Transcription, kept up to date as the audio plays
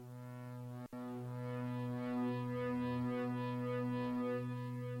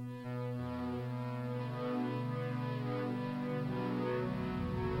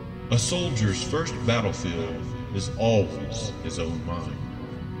A soldier's first battlefield is always his own mind.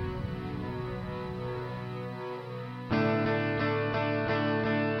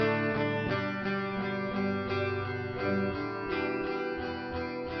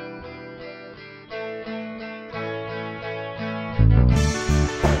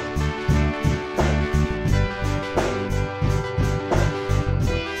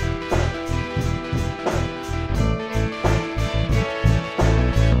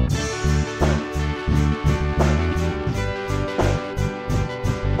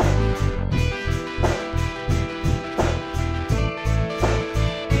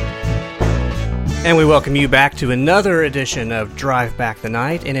 And we welcome you back to another edition of Drive Back the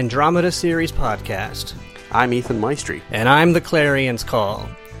Night, an Andromeda series podcast. I'm Ethan Maestri. And I'm the Clarion's Call.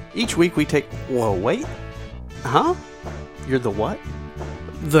 Each week we take... Whoa, wait. Huh? You're the what?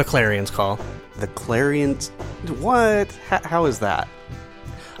 The Clarion's Call. The Clarion's... What? How is that?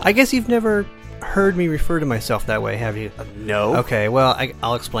 I guess you've never heard me refer to myself that way, have you? No. Okay, well,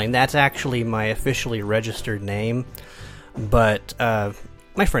 I'll explain. That's actually my officially registered name, but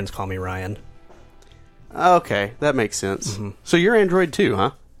my friends call me Ryan. Okay, that makes sense. Mm-hmm. So you're Android too,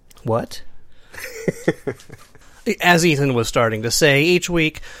 huh? What? As Ethan was starting to say, each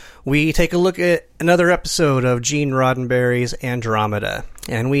week we take a look at another episode of Gene Roddenberry's Andromeda,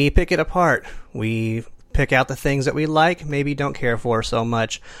 and we pick it apart. We pick out the things that we like, maybe don't care for so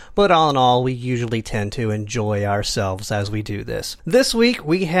much, but all in all, we usually tend to enjoy ourselves as we do this. This week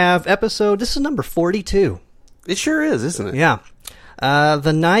we have this is number 42. It sure is, isn't it? Yeah.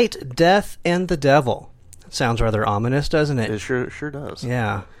 The Night, Death, and the Devil. Sounds rather ominous, doesn't it? It sure does.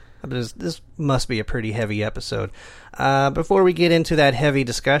 Yeah. This must be a pretty heavy episode. Before we get into that heavy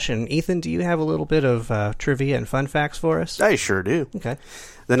discussion, Ethan, do you have a little bit of trivia and fun facts for us? I sure do. Okay.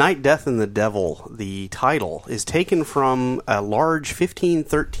 The Night, Death, and the Devil, the title, is taken from a large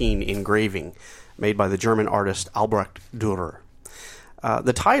 1513 engraving made by the German artist Albrecht Dürer.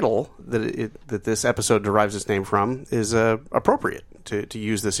 The title that this episode derives its name from is appropriate to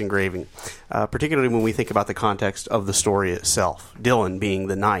use this engraving, particularly when we think about the context of the story itself. Dylan, being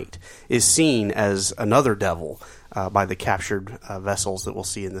the knight, is seen as another devil by the captured vessels that we'll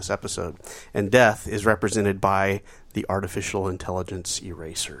see in this episode. And Death is represented by the artificial intelligence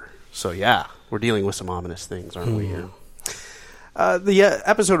eraser. So yeah, we're dealing with some ominous things, aren't we here? The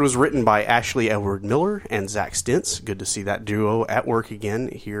episode was written by Ashley Edward Miller and Zach Stintz. Good to see that duo at work again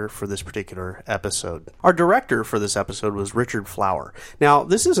here for this particular episode. Our director for this episode was Richard Flower. Now,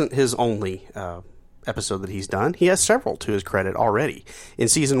 this isn't his only episode that he's done. He has several to his credit already. In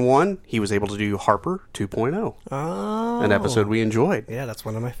Season 1, he was able to do Harper 2.0. Oh. An episode we enjoyed. Yeah, that's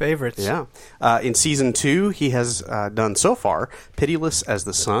one of my favorites. Yeah. In Season 2, he has done so far Pitiless as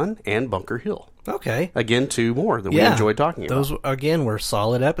the Sun and Bunker Hill. Okay. Again, two more that we enjoyed talking about. Those, again, were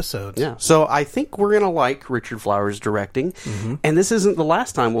solid episodes. Yeah. So I think we're going to like Richard Flower's directing. Mm-hmm. And this isn't the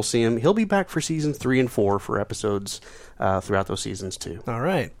last time we'll see him. He'll be back for Seasons 3 and 4 for episodes throughout those seasons, too. All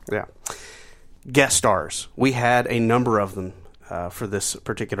right. Yeah. Guest stars. We had a number of them for this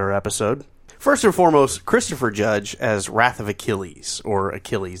particular episode. First and foremost, Christopher Judge as Wrath of Achilles, or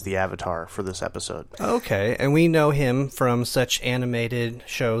Achilles the Avatar, for this episode. Okay, and we know him from such animated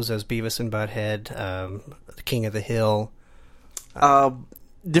shows as Beavis and Butthead, King of the Hill.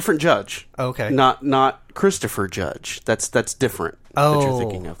 Different Judge. Okay. Not Christopher Judge. That's different that you're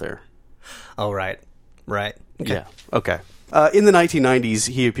thinking of there. Oh, right. Okay. Yeah, okay. In the 1990s,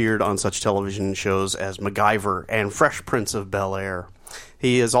 he appeared on such television shows as MacGyver and Fresh Prince of Bel-Air.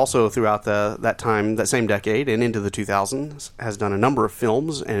 He is also, throughout that same decade, and into the 2000s, has done a number of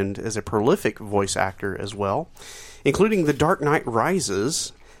films and is a prolific voice actor as well, including The Dark Knight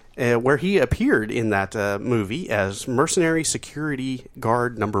Rises, where he appeared in that movie as Mercenary Security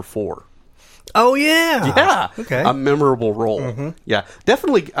Guard Number 4. Oh yeah, yeah, okay, a memorable role. Mm-hmm. Yeah,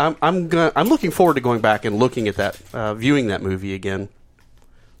 definitely. I'm looking forward to going back and looking at that, viewing that movie again.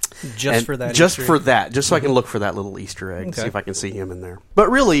 Just for that, so I can look for that little Easter egg, see if I can see him in there. But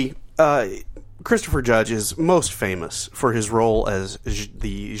really, Christopher Judge is most famous for his role as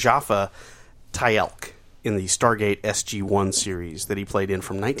the Jaffa Tyelk in the Stargate SG-1 series that he played in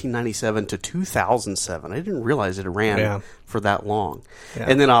from 1997 to 2007. I didn't realize it ran for that long. Yeah.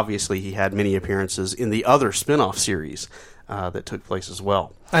 And then obviously he had many appearances in the other spin-off series that took place as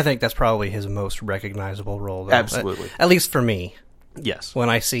well. I think that's probably his most recognizable role, though. Absolutely. At least for me. Yes. When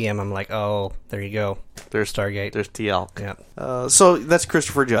I see him, I'm like, oh, there you go. There's Stargate. There's Tyelk. Yeah. So that's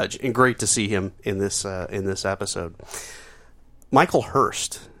Christopher Judge, and great to see him in this episode. Michael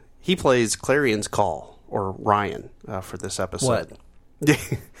Hurst, he plays Clarion's Call, or Ryan, for this episode. What?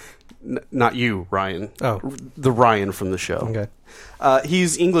 Not you, Ryan. Oh. The Ryan from the show. Okay.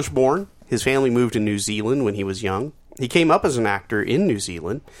 He's English-born. His family moved to New Zealand when he was young. He came up as an actor in New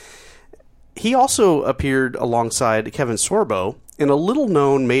Zealand. He also appeared alongside Kevin Sorbo in a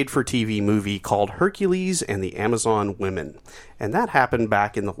little-known made-for-TV movie called Hercules and the Amazon Women, and that happened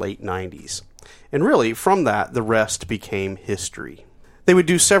back in the late 90s. And really, from that, the rest became history. They would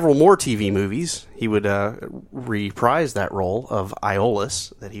do several more TV movies. He would reprise that role of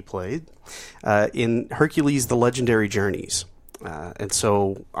Iolaus that he played in Hercules: The Legendary Journeys. And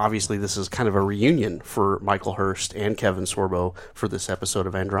so, obviously, this is kind of a reunion for Michael Hurst and Kevin Sorbo for this episode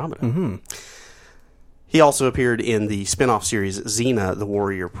of Andromeda. Mm-hmm. He also appeared in the spin-off series Xena, the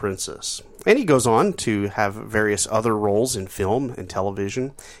Warrior Princess. And he goes on to have various other roles in film and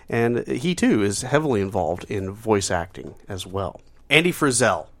television, and he, too, is heavily involved in voice acting as well. Andy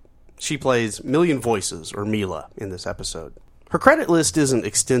Frizzell. She plays Million Voices, or Mila, in this episode. Her credit list isn't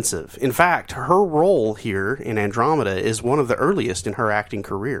extensive. In fact, her role here in Andromeda is one of the earliest in her acting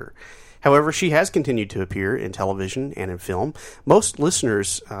career. However, she has continued to appear in television and in film. Most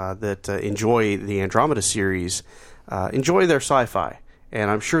listeners that enjoy the Andromeda series enjoy their sci-fi,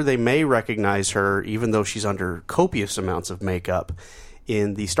 and I'm sure they may recognize her, even though she's under copious amounts of makeup,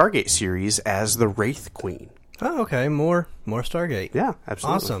 in the Stargate series as the Wraith Queen. Oh, okay. More Stargate. Yeah,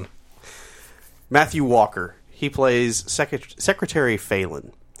 absolutely. Awesome. Matthew Walker. He plays Secretary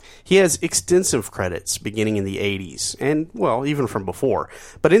Phelan. He has extensive credits beginning in the 80s, and, well, even from before.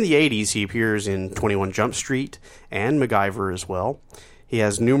 But in the 80s, he appears in 21 Jump Street and MacGyver as well. He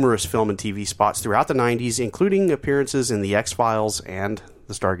has numerous film and TV spots throughout the 90s, including appearances in The X-Files and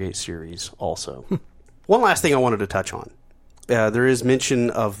the Stargate series also. One last thing I wanted to touch on. There is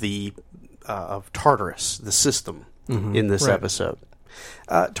mention of of Tartarus, the system, in this episode.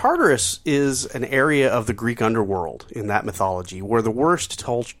 Tartarus is an area of the Greek underworld in that mythology where the worst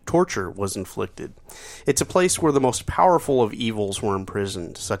torture was inflicted. It's a place where the most powerful of evils were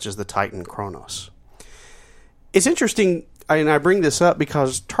imprisoned, such as the Titan Kronos. It's interesting, and I bring this up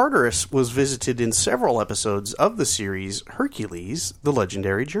because Tartarus was visited in several episodes of the series Hercules: The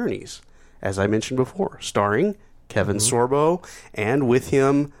Legendary Journeys, as I mentioned before, starring Kevin Sorbo, and with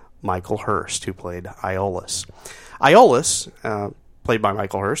him, Michael Hurst, who played Iolaus. Iolaus, played by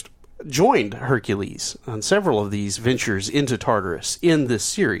Michael Hurst, joined Hercules on several of these ventures into Tartarus in this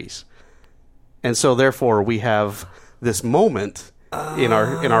series. And so, therefore, we have this moment in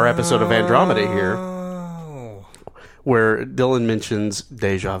our episode of Andromeda here where Dylan mentions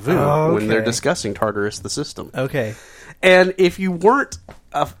deja vu when they're discussing Tartarus, the system. Okay. And if you weren't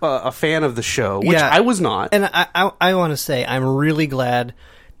a fan of the show, which I was not. And I want to say, I'm really glad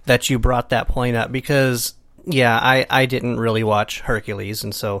that you brought that point up because... Yeah, I didn't really watch Hercules,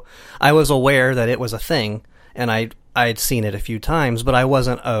 and so I was aware that it was a thing, and I'd seen it a few times, but I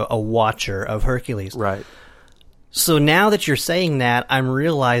wasn't a watcher of Hercules. Right. So now that you're saying that, I'm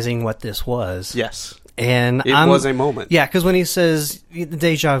realizing what this was. Yes. And it was a moment. Yeah, because when he says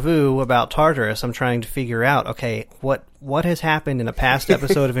deja vu about Tartarus, I'm trying to figure out, okay, what has happened in a past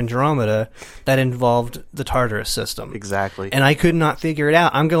episode of Andromeda that involved the Tartarus system? Exactly. And I could not figure it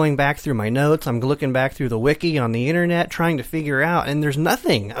out. I'm going back through my notes. I'm looking back through the wiki on the internet, trying to figure out, and there's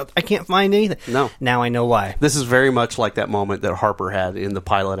nothing. I can't find anything. No. Now I know why. This is very much like that moment that Harper had in the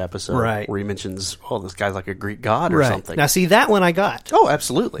pilot episode, right, where he mentions, this guy's like a Greek god or something. Now, see, that one I got. Oh,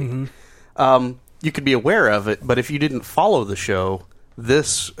 absolutely. You could be aware of it, but if you didn't follow the show,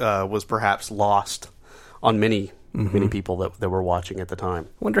 this was perhaps lost on many people that were watching at the time.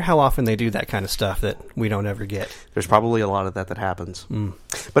 Wonder how often they do that kind of stuff that we don't ever get. There's probably a lot of that happens.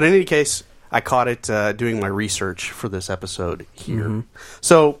 But in any case, I caught it doing my research for this episode here.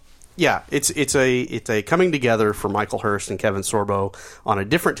 So, yeah, it's a coming together for Michael Hurst and Kevin Sorbo on a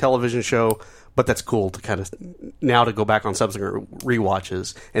different television show. But that's cool to kind of now to go back on subsequent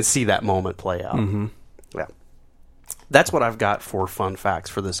rewatches and see that moment play out. Yeah, that's what I've got for fun facts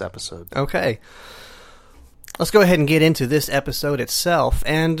for this episode. Okay, let's go ahead and get into this episode itself.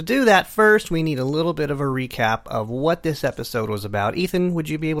 And to do that, first we need a little bit of a recap of what this episode was about. Ethan, would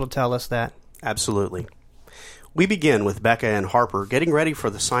you be able to tell us that? Absolutely. We begin with Becca and Harper getting ready for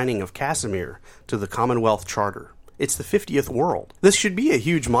the signing of Casimir to the Commonwealth Charter. It's the 50th world. This should be a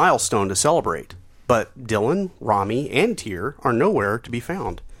huge milestone to celebrate, but Dylan, Rami, and Tyr are nowhere to be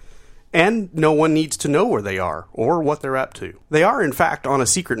found. And no one needs to know where they are, or what they're up to. They are, in fact, on a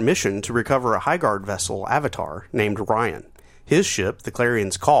secret mission to recover a Highguard vessel, Avatar, named Ryan. His ship, the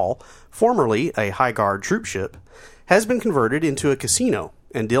Clarion's Call, formerly a Highguard troopship, has been converted into a casino,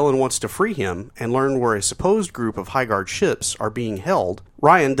 and Dylan wants to free him and learn where a supposed group of Highguard ships are being held.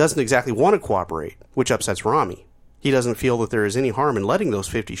 Ryan doesn't exactly want to cooperate, which upsets Rami. He doesn't feel that there is any harm in letting those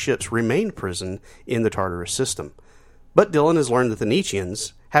 50 ships remain prisoned in the Tartarus system. But Dylan has learned that the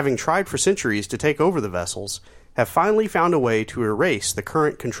Nietzscheans, having tried for centuries to take over the vessels, have finally found a way to erase the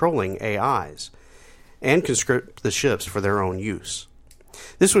current controlling AIs and conscript the ships for their own use.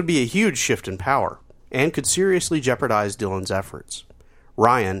 This would be a huge shift in power and could seriously jeopardize Dylan's efforts.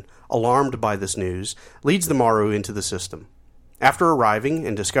 Ryan, alarmed by this news, leads the Maru into the system. After arriving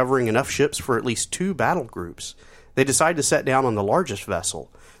and discovering enough ships for at least 2 battle groups, they decide to set down on the largest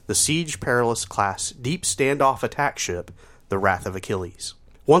vessel, the Siege Perilous class deep standoff attack ship, the Wrath of Achilles.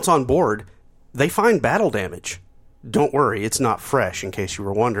 Once on board, they find battle damage. Don't worry, it's not fresh, in case you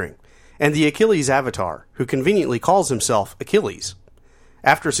were wondering. And the Achilles avatar, who conveniently calls himself Achilles.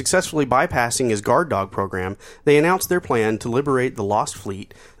 After successfully bypassing his guard dog program, they announce their plan to liberate the lost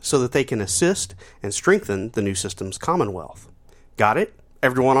fleet so that they can assist and strengthen the new system's Commonwealth. Got it?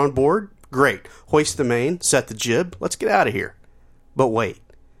 Everyone on board? Great. Hoist the main, set the jib, let's get out of here. But wait.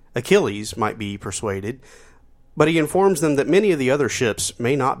 Achilles might be persuaded, but he informs them that many of the other ships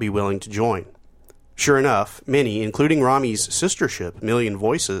may not be willing to join. Sure enough, many, including Rami's sister ship, Million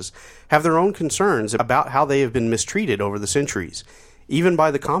Voices, have their own concerns about how they have been mistreated over the centuries, even by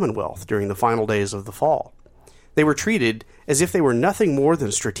the Commonwealth during the final days of the fall. They were treated as if they were nothing more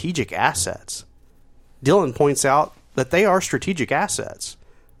than strategic assets. Dylan points out that they are strategic assets.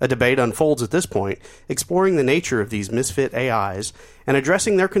 A debate unfolds at this point, exploring the nature of these misfit AIs and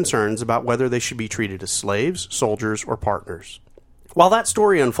addressing their concerns about whether they should be treated as slaves, soldiers, or partners. While that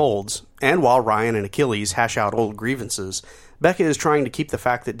story unfolds, and while Ryan and Achilles hash out old grievances, Becca is trying to keep the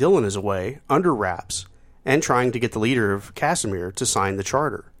fact that Dylan is away under wraps and trying to get the leader of Casimir to sign the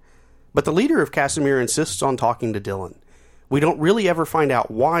charter. But the leader of Casimir insists on talking to Dylan. We don't really ever find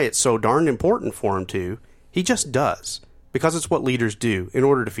out why it's so darned important for him to. He just does, because it's what leaders do in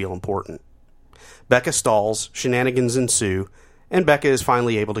order to feel important. Becca stalls, shenanigans ensue, and Becca is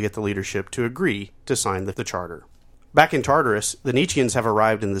finally able to get the leadership to agree to sign the charter. Back in Tartarus, the Nietzscheans have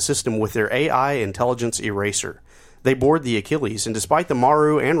arrived in the system with their AI intelligence eraser. They board the Achilles, and despite the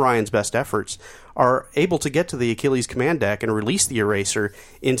Maru and Ryan's best efforts, are able to get to the Achilles command deck and release the eraser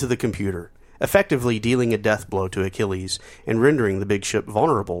into the computer, effectively dealing a death blow to Achilles and rendering the big ship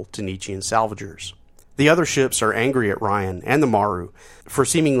vulnerable to Nietzschean salvagers. The other ships are angry at Ryan and the Maru for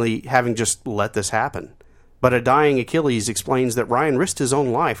seemingly having just let this happen, but a dying Achilles explains that Ryan risked his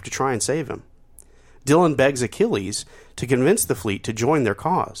own life to try and save him. Dylan begs Achilles to convince the fleet to join their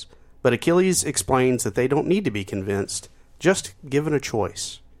cause, but Achilles explains that they don't need to be convinced, just given a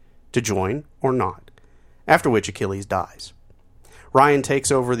choice, to join or not, after which Achilles dies. Ryan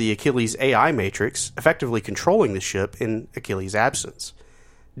takes over the Achilles AI matrix, effectively controlling the ship in Achilles' absence.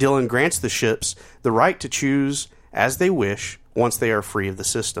 Dylan grants the ships the right to choose as they wish once they are free of the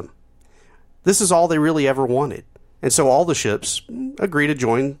system. This is all they really ever wanted, and so all the ships agree to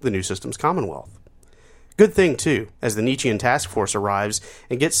join the new system's Commonwealth. Good thing, too, as the Nietzschean task force arrives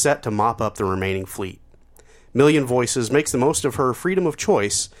and gets set to mop up the remaining fleet. Million Voices makes the most of her freedom of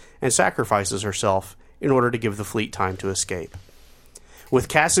choice and sacrifices herself in order to give the fleet time to escape. With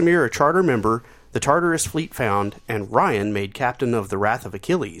Casimir a charter member, the Tartarus fleet found, and Ryan made captain of the Wrath of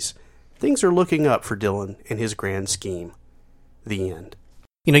Achilles, things are looking up for Dylan and his grand scheme. The end.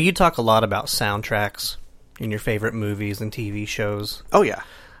 You know, you talk a lot about soundtracks in your favorite movies and TV shows. Oh, yeah.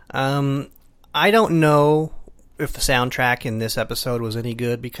 I don't know if the soundtrack in this episode was any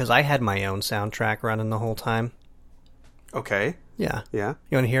good because I had my own soundtrack running the whole time. Okay. Yeah. Yeah.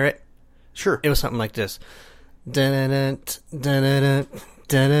 You want to hear it? Sure. It was something like this. Dun-dun-dun, dun-dun-dun,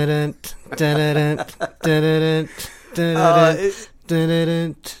 dun-dun-dun, dun-dun-dun, dun-dun-dun, dun-dun-dun,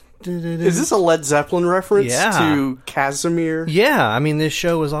 dun-dun-dun, dun-dun-dun. Is this a Led Zeppelin reference Yeah. to Casimir? Yeah, I mean, this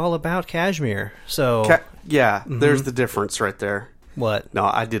show is all about Kashmir, so... There's the difference right there. What? No,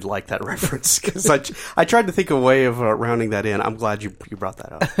 I did like that reference because I tried to think of a way of rounding that in. I'm glad you brought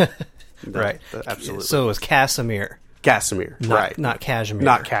that up. Right. Absolutely. So it was Casimir. Casimir. Right. Not Kashmir.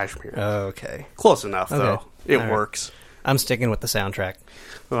 Not Kashmir. Okay. Close enough, though. Okay. It All right. works. I'm sticking with the soundtrack.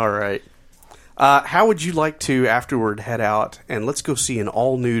 All right. How would you like to afterward head out and let's go see an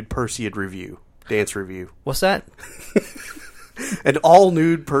all-nude Perseid review, dance review? What's that? An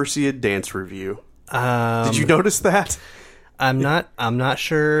all-nude Perseid dance review. Did you notice that? I'm not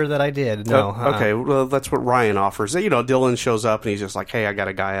sure that I did. No. Okay, well, that's what Ryan offers. You know, Dylan shows up and he's just like, hey, I got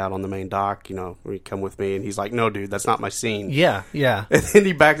a guy out on the main dock, you know, will you come with me? And he's like, no, dude, that's not my scene. Yeah. And then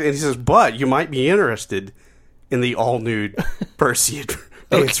he says, but you might be interested in the all-nude Perseid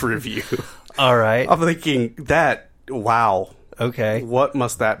dance review. All right. I'm thinking that, wow. Okay. What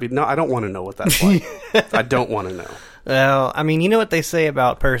must that be? No, I don't want to know what that's like. I don't want to know. Well, I mean, you know what they say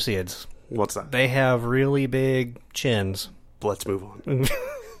about Perseids? What's that? They have really big chins. Let's move on.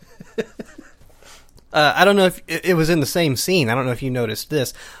 I don't know if it was in the same scene. I don't know if you noticed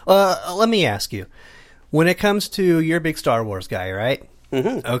this. Let me ask you. When it comes to, you're a big Star Wars guy, right?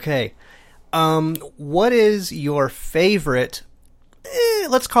 Mm-hmm. Okay. What is your favorite,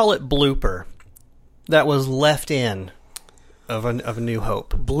 let's call it blooper, that was left in of a New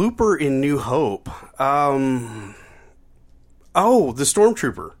Hope? Blooper in New Hope. Oh, the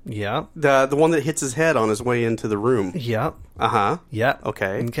Stormtrooper. Yeah. The one that hits his head on his way into the room. Yep. Uh-huh. Yep.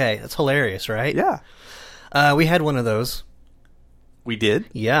 Okay. Okay. That's hilarious, right? Yeah. We had one of those. We did?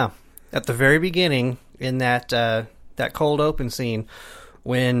 Yeah. At the very beginning, in that cold open scene,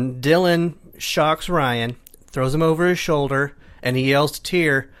 when Dylan shocks Ryan, throws him over his shoulder, and he yells to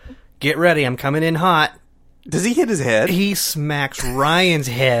Tyr, "Get ready, I'm coming in hot." Does he hit his head? He smacks Ryan's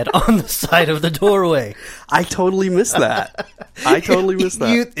head on the side of the doorway. I totally missed that.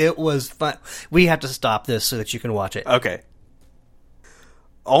 It was fun. We have to stop this so that you can watch it. Okay.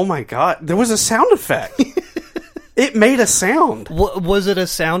 Oh my god, there was a sound effect. It made a sound. Was it a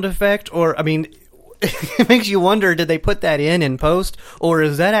sound effect? Or, I mean, it makes you wonder, did they put that in post? Or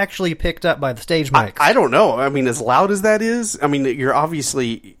is that actually picked up by the stage mics? I don't know. I mean, as loud as that is, I mean, you're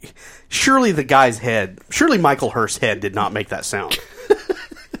obviously... Surely the guy's head... Surely Michael Hurst's head did not make that sound.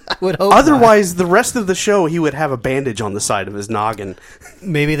 I would hope Otherwise, the rest of the show, he would have a bandage on the side of his noggin.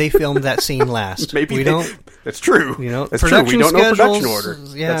 Maybe they filmed that scene last. Maybe don't. That's true. That's true. Production We don't know production schedules,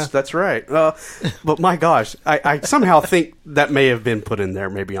 order. yeah. That's right. But my gosh, I somehow think that may have been put in there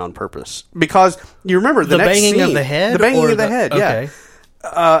maybe on purpose. Because you remember the next banging scene, of the head? The banging or of the head, okay.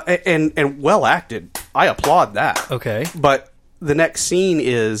 yeah. And well acted. I applaud that. Okay. But the next scene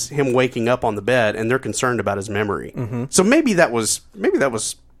is him waking up on the bed, and they're concerned about his memory. Mm-hmm. So maybe that was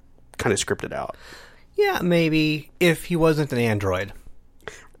kind of scripted out. Yeah, maybe if he wasn't an android.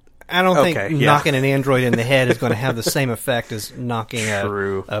 I don't think knocking an android in the head is going to have the same effect as knocking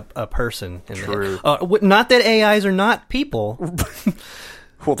a person in the head. Not that AIs are not people.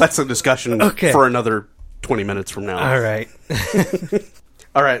 Well, that's a discussion for another 20 minutes from now. All right.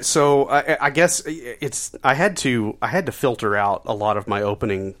 All right, so I guess I had to filter out a lot of my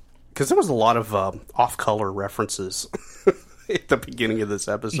opening because there was a lot of off-color references at the beginning of this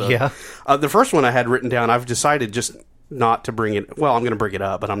episode. Yeah. The first one I had written down, I've decided just not to bring it. Well, I'm going to bring it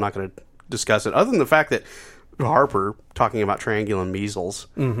up, but I'm not going to discuss it. Other than the fact that Harper talking about triangulum measles,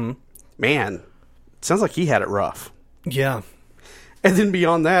 man, it sounds like he had it rough. Yeah. And then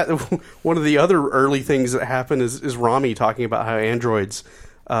beyond that, one of the other early things that happened is Rami talking about how androids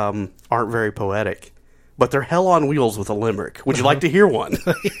aren't very poetic, but they're hell on wheels with a limerick. Would you like to hear one?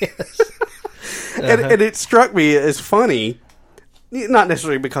 Yes. And it struck me as funny, not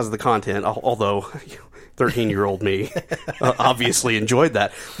necessarily because of the content, although 13-year-old me obviously enjoyed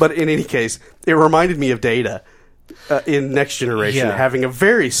that. But in any case, it reminded me of Data in Next Generation having a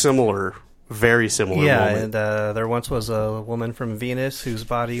very similar moment. And there once was a woman from Venus whose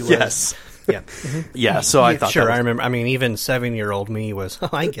body was... Yes. Yeah. Yeah, so I thought I remember. I mean, even 7-year-old me was,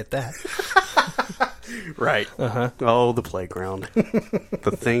 I get that. Right. Oh, the playground.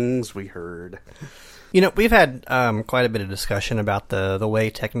 The things we heard. You know, we've had quite a bit of discussion about the way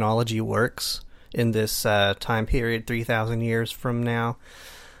technology works in this time period, 3,000 years from now.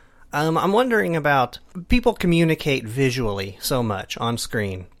 I'm wondering about people communicate visually so much on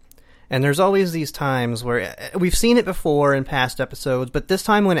screen. And there's always these times where we've seen it before in past episodes, but this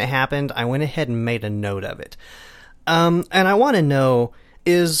time when it happened, I went ahead and made a note of it. And I want to know,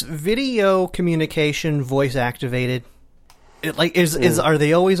 is video communication voice activated? Are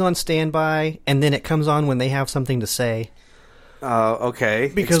they always on standby and then it comes on when they have something to say?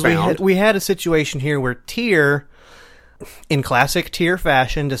 Okay. Because we had a situation here where Tyr, in classic Tyr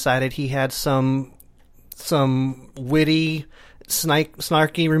fashion, decided he had some witty,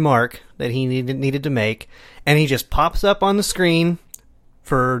 snarky remark that he needed to make, and he just pops up on the screen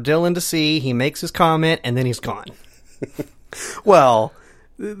for Dylan to see. He makes his comment, and then he's gone. Well,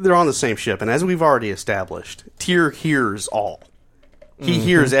 they're on the same ship, and as we've already established, Tyr hears all. He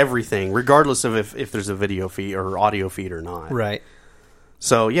hears everything, regardless of if there's a video feed or audio feed or not. Right.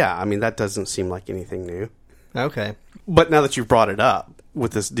 So, yeah, I mean, that doesn't seem like anything new. Okay. But now that you've brought it up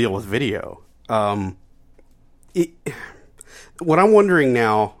with this deal with video, what I'm wondering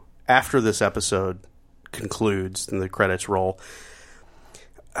now, after this episode concludes and the credits roll,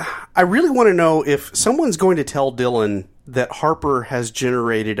 I really want to know if someone's going to tell Dylan that Harper has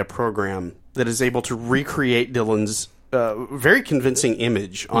generated a program that is able to recreate Dylan's very convincing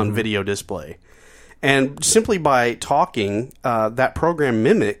image on video display. And simply by talking, that program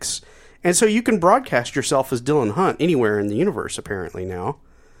mimics. And so you can broadcast yourself as Dylan Hunt anywhere in the universe, apparently, now.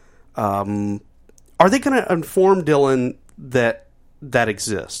 Are they going to inform Dylan that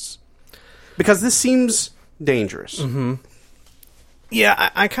exists? Because this seems dangerous. Mm-hmm. Yeah,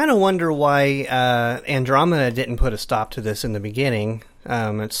 I kind of wonder why Andromeda didn't put a stop to this in the beginning.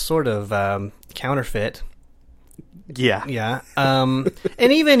 It's sort of counterfeit. Yeah. Yeah. And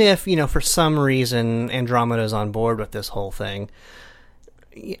even if, for some reason Andromeda's on board with this whole thing,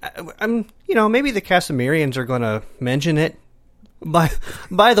 maybe the Casimirians are going to mention it.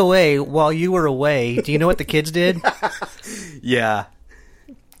 By the way, while you were away, do you know what the kids did? Yeah.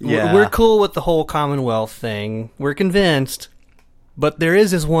 We're cool with the whole Commonwealth thing. We're convinced. But there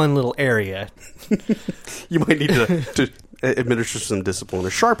is this one little area. You might need to administer some discipline or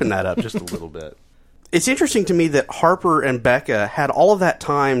sharpen that up just a little bit. It's interesting to me that Harper and Becca had all of that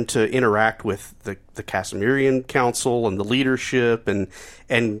time to interact with the Casimirian Council and the leadership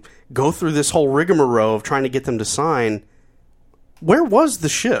and go through this whole rigmarole of trying to get them to sign. Where was the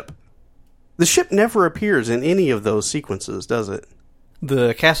ship? The ship never appears in any of those sequences, does it?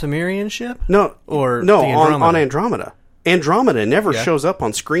 The Casimirian ship? No. Or no, the Andromeda? on Andromeda. Andromeda never shows up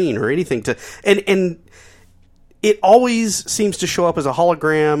on screen or anything to... And it always seems to show up as a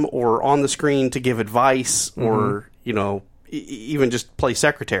hologram or on the screen to give advice or, even just play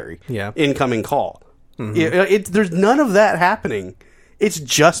secretary. Yeah. Incoming call. Mm-hmm. There's none of that happening. It's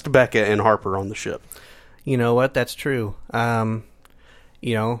just Becca and Harper on the ship. You know what? That's true. Must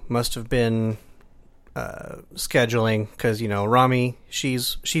have been scheduling because, Rami,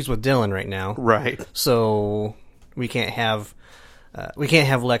 she's with Dylan right now. Right. So we can't have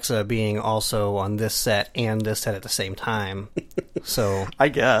Lexa being also on this set and this set at the same time. So I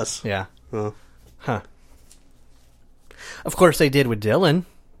guess. Yeah. Huh. Of course they did with Dylan.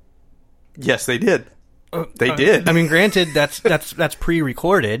 Yes, they did. They did. I mean, granted, that's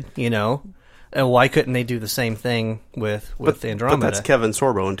pre-recorded, why couldn't they do the same thing with Andromeda? But that's Kevin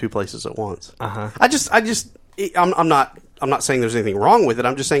Sorbo in two places at once. Uh-huh. I'm not saying there's anything wrong with it.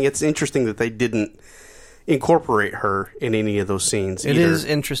 I'm just saying it's interesting that they didn't incorporate her in any of those scenes. It is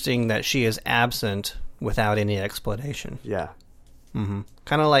interesting that she is absent without any explanation. Yeah. Mm-hmm.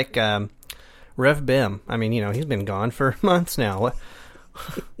 Kind of like Rev Bim. I mean, he's been gone for months now.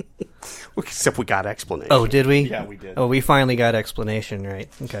 Except we got explanation. Oh, did we? Yeah, we did. Oh, we finally got explanation, right?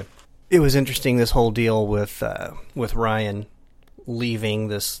 Okay. It was interesting, this whole deal with Ryan leaving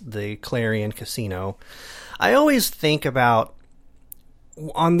the Clarion Casino. I always think about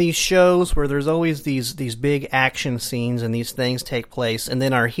on these shows where there's always these big action scenes and these things take place, and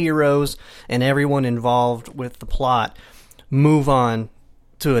then our heroes and everyone involved with the plot move on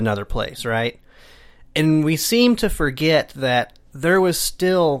to another place, right? And we seem to forget that there was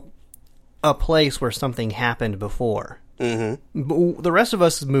still a place where something happened before. Mm-hmm. The rest of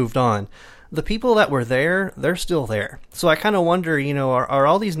us has moved on. The people that were there, they're still there. So I kind of wonder, are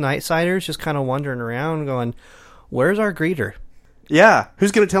all these Nightsiders just kind of wandering around going, where's our greeter? Yeah.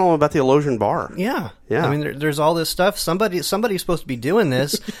 Who's going to tell them about the Illusion Bar? Yeah. Yeah. I mean, there's all this stuff. Somebody's supposed to be doing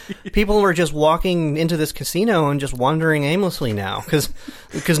this. People were just walking into this casino and just wandering aimlessly now. Because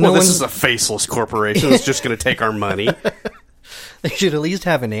this is a faceless corporation that's just going to take our money. They should at least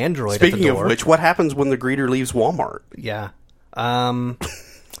have an android Speaking at the door. of which, what happens when the greeter leaves Walmart? Yeah. I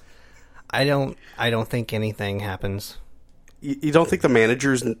don't think anything happens. You don't think the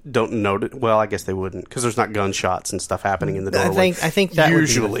managers don't notice? Well, I guess they wouldn't, because there's not gunshots and stuff happening in the doorway. I think that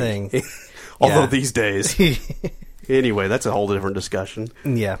usually would be the thing. Although these days. Anyway, that's a whole different discussion.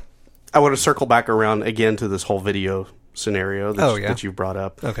 Yeah. I want to circle back around again to this whole video scenario that you brought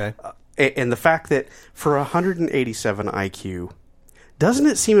up. Okay. And the fact that for 187 IQ, doesn't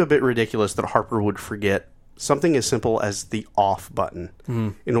it seem a bit ridiculous that Harper would forget something as simple as the off button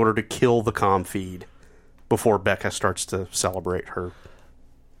in order to kill the comm feed before Becca starts to celebrate her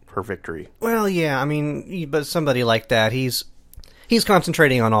victory? Well, yeah, I mean, but somebody like that, he's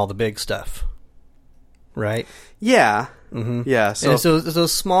concentrating on all the big stuff, right? Yeah. Mm-hmm. Yeah. So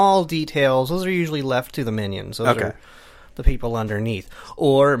those small details, those are usually left to the minions. Those are the people underneath.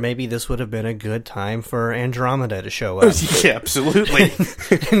 Or maybe this would have been a good time for Andromeda to show up. Yeah, absolutely.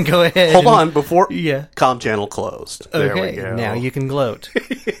 And go ahead. Hold on, before Yeah. comm channel closed. There we Okay, go. now you can gloat.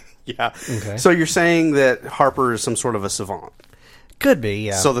 Yeah. Okay. So you're saying that Harper is some sort of a savant. Could be,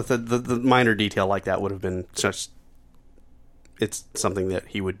 yeah. So that the minor detail like that would have been just... It's something that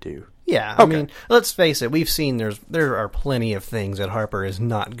he would do. Yeah, I mean, let's face it, we've seen there are plenty of things that Harper is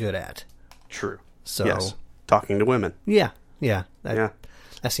not good at. True. So, yes. Talking to women. Yeah. That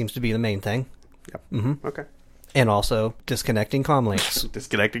seems to be the main thing. Yep. Mm-hmm. Okay. And also disconnecting comm links.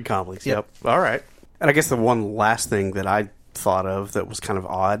 Disconnecting comm links. Yep. All right. And I guess the one last thing that I thought of that was kind of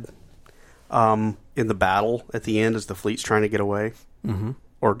odd, in the battle at the end as the fleet's trying to get away,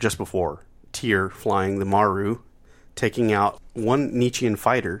 or just before, Tyr flying the Maru, taking out one Nietzschean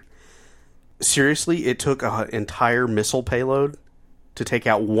fighter. Seriously, it took an entire missile payload to take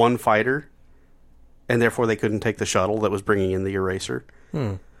out one fighter, and therefore they couldn't take the shuttle that was bringing in the Eraser.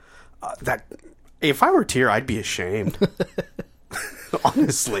 That, if I were Tyr, I'd be ashamed.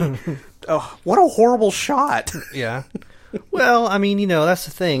 Honestly. What a horrible shot. Yeah. Well, I mean, that's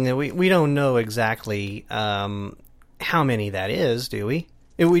the thing. That we don't know exactly how many that is, do we?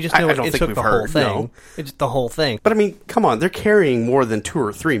 We just know I don't it think took we've the whole heard, thing. no. It's the whole thing. But I mean, come on, they're carrying more than 2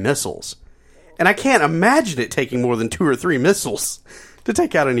 or 3 missiles. And I can't imagine it taking more than 2 or 3 missiles to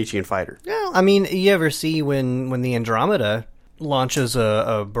take out a Nietzschean fighter. Yeah, I mean, you ever see when the Andromeda launches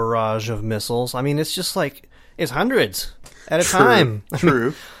a barrage of missiles? I mean, it's just like, it's hundreds at a time.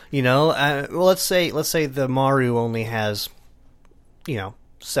 True. Well, let's say the Maru only has,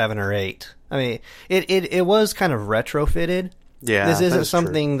 7 or 8. I mean, it was kind of retrofitted. Yeah, this isn't that's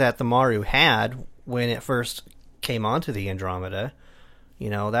something that the Maru had when it first came onto the Andromeda.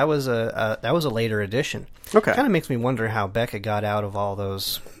 That was a later addition. Okay. Kind of makes me wonder how Becca got out of all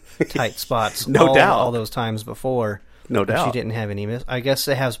those tight spots. No doubt. All those times before. No doubt. She didn't have any. I guess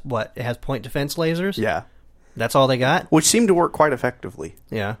it has what? It has point defense lasers. Yeah. That's all they got. Which seemed to work quite effectively.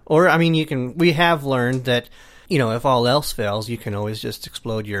 Yeah. Or I mean, we have learned that if all else fails, you can always just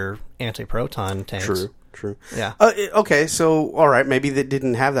explode your anti-proton tanks. True. Yeah. Okay, so, all right, maybe they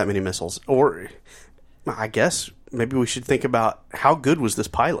didn't have that many missiles. Or, I guess, maybe we should think about how good was this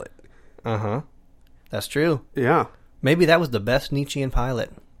pilot? Uh-huh. That's true. Yeah. Maybe that was the best Nietzschean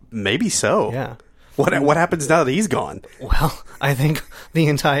pilot. Maybe so. Yeah. What happens now that he's gone? Well, I think the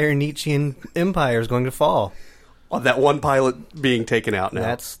entire Nietzschean empire is going to fall. Well, that one pilot being taken out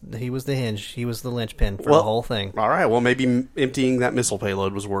now. He was the hinge. He was the linchpin for the whole thing. All right. Well, maybe emptying that missile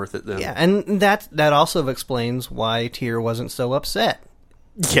payload was worth it then. Yeah, and that also explains why Tyr wasn't so upset.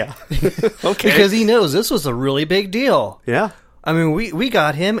 Yeah. Okay. Because he knows this was a really big deal. Yeah. I mean, we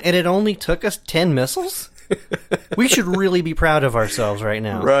got him, and it only took us 10 missiles? We should really be proud of ourselves right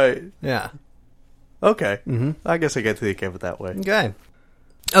now. Right. Yeah. Okay. Mm-hmm. I guess I get to think of it that way.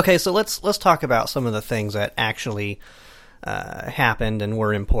 Okay, so let's talk about some of the things that actually happened and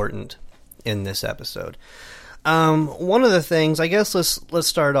were important in this episode. One of the things, I guess, let's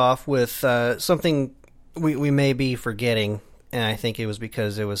start off with something we may be forgetting, and I think it was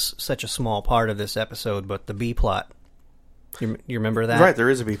because it was such a small part of this episode, but the B plot. You remember that? Right, there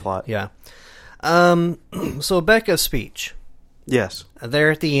is a B plot. Yeah. So Becca's speech. Yes.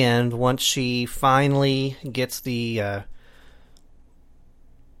 There at the end, once she finally gets the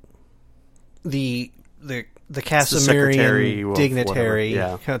Casimirian dignitary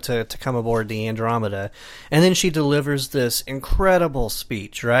to come aboard the Andromeda, and then she delivers this incredible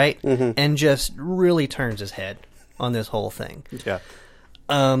speech, right? Mm-hmm. And just really turns his head on this whole thing. Yeah.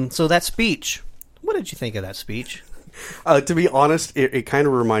 So that speech, what did you think of that speech? To be honest, it kind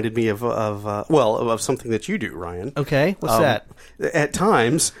of reminded me of something that you do, Ryan. Okay, what's that? At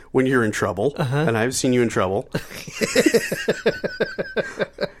times, when you're in trouble, and I've seen you in trouble,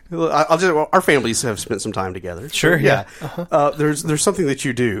 our families have spent some time together. Sure, yeah. There's something that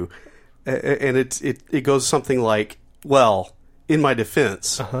you do, and it goes something like, well, in my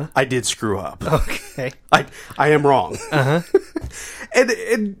defense, I did screw up. Okay. I am wrong.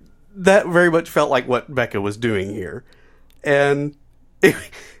 And that very much felt like what Becca was doing here. And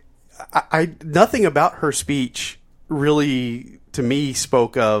nothing about her speech really, to me,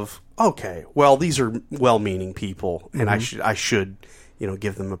 spoke of, okay, well, these are well-meaning people, and I should,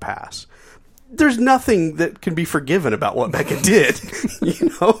 give them a pass. There's nothing that can be forgiven about what Becca did.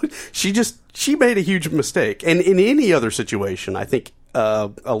 She made a huge mistake. And in any other situation, I think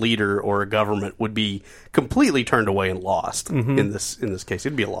a leader or a government would be completely turned away and lost. In this case,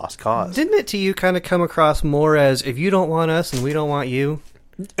 it'd be a lost cause. Didn't it to you kind of come across more as, if you don't want us and we don't want you?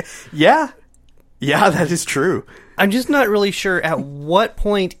 Yeah, that is true. I'm just not really sure at what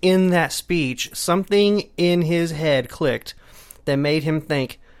point in that speech something in his head clicked that made him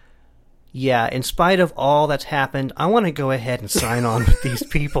think, yeah, in spite of all that's happened, I want to go ahead and sign on with these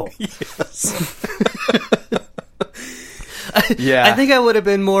people. Yes. I think I would have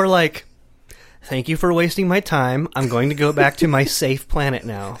been more like, thank you for wasting my time. I'm going to go back to my safe planet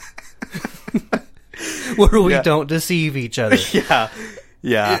now. Where we don't deceive each other.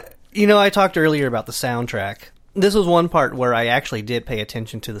 Yeah. I talked earlier about the soundtrack. This was one part where I actually did pay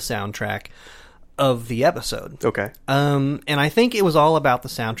attention to the soundtrack of the episode. Okay. And I think it was all about the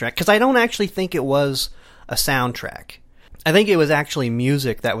soundtrack, because I don't actually think it was a soundtrack. I think it was actually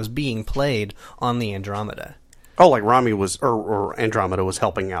music that was being played on the Andromeda. Oh, like Rami was, or Andromeda was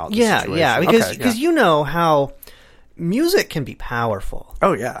helping out. Yeah, because you know how music can be powerful.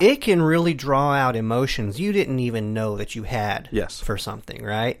 Oh, yeah. It can really draw out emotions you didn't even know that you had Yes. for something,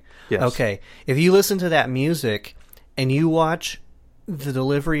 right? Yes. Okay, if you listen to that music and you watch the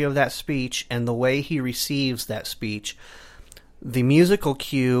delivery of that speech and the way he receives that speech, the musical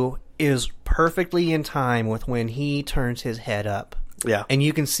cue is perfectly in time with when he turns his head up. Yeah. And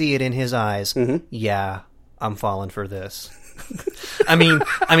you can see it in his eyes. Mm-hmm. Yeah, I'm falling for this. I mean,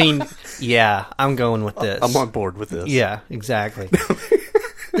 yeah, I'm going with this. I'm on board with this. Yeah, exactly.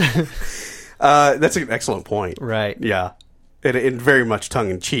 That's an excellent point. Right. Yeah. And very much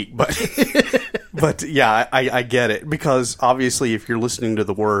tongue-in-cheek, but but yeah, I get it. Because obviously if you're listening to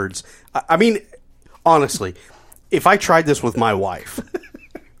the words... I mean, honestly, if I tried this with my wife,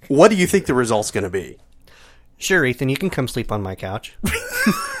 what do you think the result's going to be? Sure, Ethan, you can come sleep on my couch.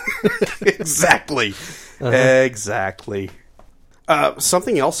 Exactly. Exactly.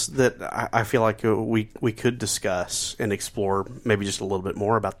 Something else that I feel like we could discuss and explore maybe just a little bit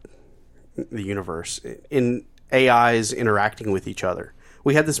more about the universe in AIs interacting with each other.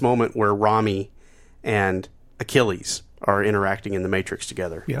 We had this moment where Rami and Achilles are interacting in the Matrix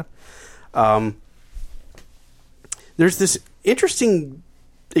together. Yeah. There's this interesting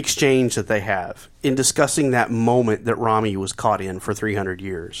exchange that they have in discussing that moment that Rami was caught in for 300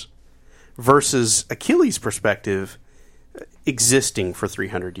 years versus Achilles' perspective existing for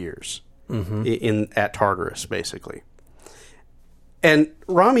 300 years at Tartarus, basically. And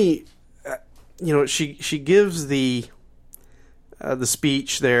Rami, she gives the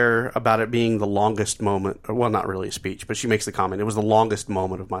speech there about it being the longest moment. Well, not really a speech, but she makes the comment, it was the longest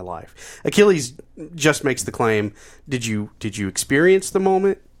moment of my life. Achilles just makes the claim, did you experience the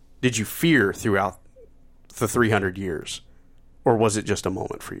moment? Did you fear throughout the 300 years? Or was it just a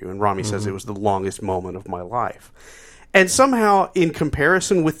moment for you? And Rami says it was the longest moment of my life. And somehow, in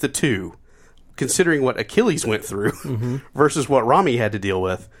comparison with the two, considering what Achilles went through versus what Rami had to deal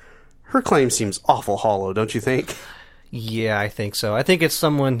with, her claim seems awful hollow, don't you think? Yeah, I think so. I think it's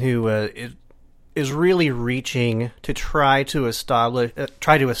someone who is really reaching to try to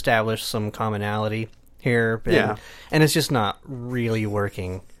establish some commonality here, and it's just not really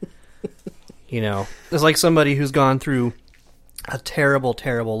working. It's like somebody who's gone through a terrible,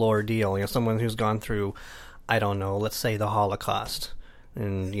 terrible ordeal. Someone who's gone through, I don't know, let's say the Holocaust,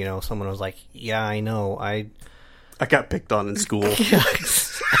 and someone was like, "Yeah, I know, I got picked on in school." Yeah.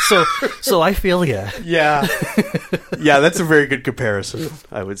 So I feel ya. Yeah. Yeah, that's a very good comparison,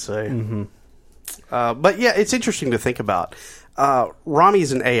 I would say. Mm-hmm. But yeah, it's interesting to think about.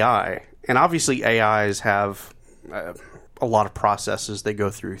 Rami's an AI, and obviously AIs have a lot of processes they go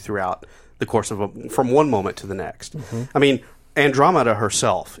throughout the course of from one moment to the next. Mm-hmm. I mean, Andromeda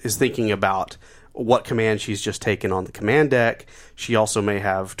herself is thinking about what command she's just taken on the command deck. She also may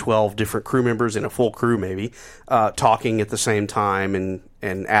have 12 different crew members in a full crew, maybe, talking at the same time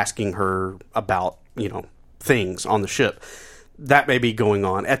and asking her about, things on the ship. That may be going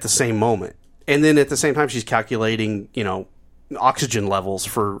on at the same moment. And then at the same time, she's calculating, oxygen levels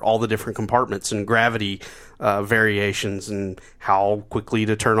for all the different compartments and gravity variations and how quickly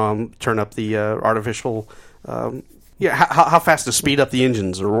to turn up the artificial... how fast to speed up the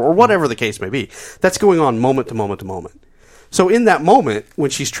engines or whatever the case may be. That's going on moment to moment to moment. So in that moment,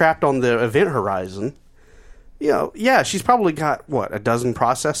 when she's trapped on the event horizon, she's probably got, a dozen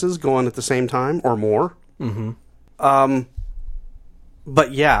processes going at the same time or more. Mm-hmm.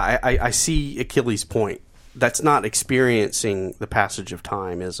 But yeah, I see Achilles' point. That's not experiencing the passage of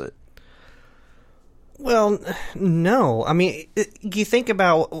time, is it? Well, no. I mean, you think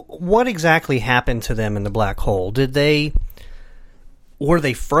about what exactly happened to them in the black hole. Were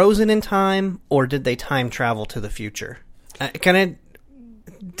they frozen in time, or did they time travel to the future? It kind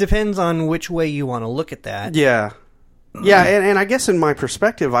of depends on which way you want to look at that. Yeah. Yeah, and I guess in my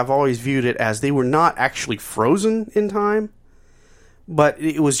perspective, I've always viewed it as they were not actually frozen in time, but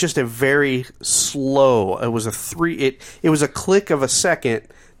it was just a very slow. It was it was a click of a second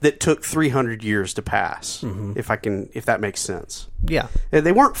that took 300 years to pass. Mm-hmm. If that makes sense. Yeah,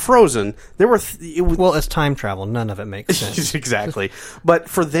 they weren't frozen. Well, it's time travel. None of it makes sense. Exactly. But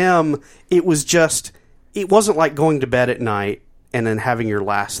for them, it wasn't like going to bed at night and then having your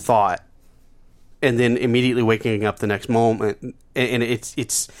last thought and then immediately waking up the next moment. And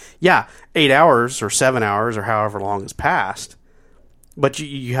it's 8 hours or 7 hours or however long has passed. But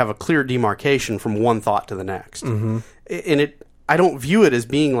you have a clear demarcation from one thought to the next. Mm-hmm. And I don't view it as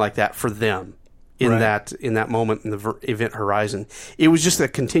being like that for them in that moment in the event horizon. It was just a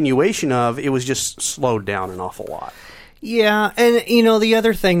continuation of, it was just slowed down an awful lot. Yeah, and the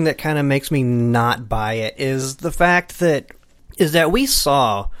other thing that kind of makes me not buy it is the fact that we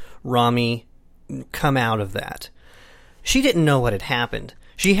saw Rami come out of that. she didn't know what had happened.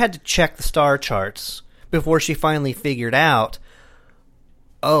 She had to check the star charts before she finally figured out,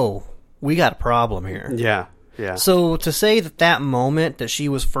 oh, we got a problem here. Yeah, yeah. So to say that moment that she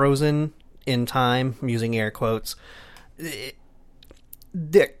was frozen in time, I'm using air quotes,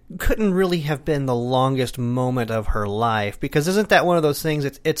 that couldn't really have been the longest moment of her life, because isn't that one of those things?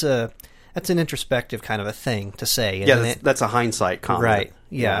 That's an introspective kind of a thing to say, isn't it? That's a hindsight comment. Right.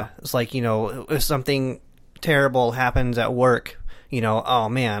 Yeah. It's like, if something terrible happens at work, oh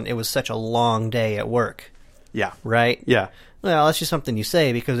man, it was such a long day at work. Yeah. Right? Yeah. Well, that's just something you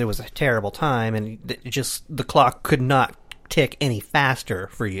say because it was a terrible time and the clock could not tick any faster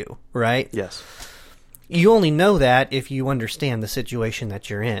for you, right? Yes. You only know that if you understand the situation that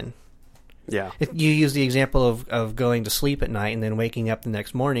you're in. Yeah. If you use the example of going to sleep at night and then waking up the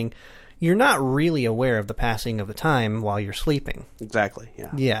next morning, you're not really aware of the passing of the time while you're sleeping. Exactly, yeah.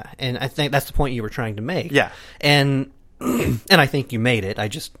 Yeah, and I think that's the point you were trying to make. Yeah. And I think you made it. I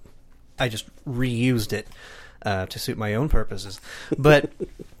just reused it to suit my own purposes. But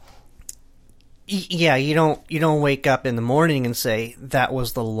yeah, you don't wake up in the morning and say that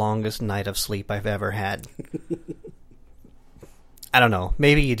was the longest night of sleep I've ever had. I don't know.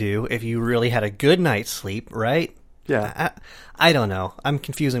 Maybe you do if you really had a good night's sleep, right? Yeah. I don't know. I'm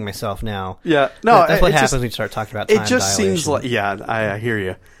confusing myself now. Yeah. No, that's what happens when you start talking about time It just dilation. seems like, yeah, I hear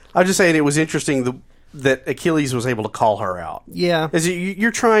you. I'm just saying it was interesting that Achilles was able to call her out. Yeah. As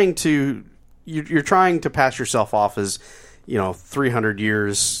you're trying to pass yourself off as, 300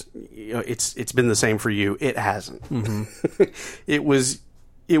 years, it's been the same for you. It hasn't. Mm-hmm. It was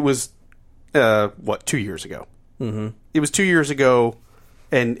 2 years ago. Mm-hmm. It was 2 years ago,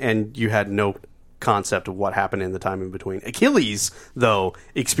 and you had no concept of what happened in the time in between. Achilles, though,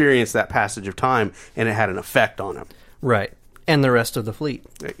 experienced that passage of time, and it had an effect on him. Right. And the rest of the fleet.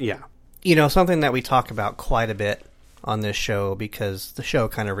 Yeah. Something that we talk about quite a bit on this show because the show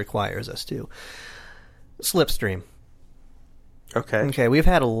kind of requires us to. Slipstream. Okay, we've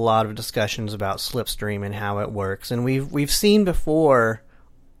had a lot of discussions about Slipstream and how it works, and we've seen before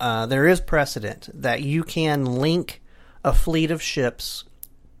there is precedent that you can link a fleet of ships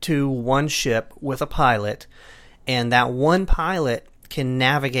to one ship with a pilot, and that one pilot can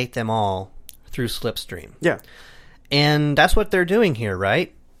navigate them all through Slipstream. Yeah. And that's what they're doing here,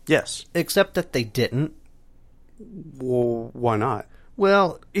 right? Yes. Except that they didn't. Well, why not?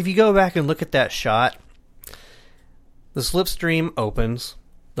 Well, if you go back and look at that shot, the Slipstream opens,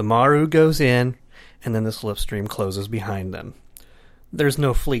 the Maru goes in, and then the Slipstream closes behind them. There's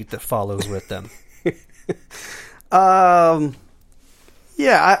no fleet that follows with them.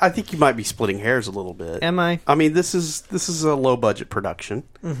 Yeah, I think you might be splitting hairs a little bit. Am I? I mean, this is a low budget production,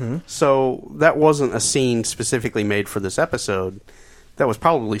 so that wasn't a scene specifically made for this episode. That was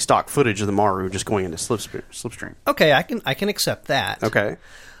probably stock footage of the Maru just going into Slipstream. Okay, I can accept that. Okay.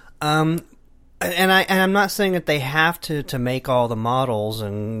 And I'm not saying that they have to make all the models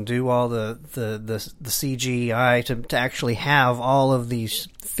and do all the CGI to actually have all of these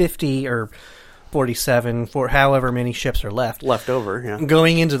 50 or 47 for however many ships are left over, yeah,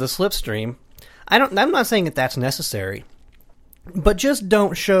 going into the Slipstream. I'm not saying that that's necessary, but just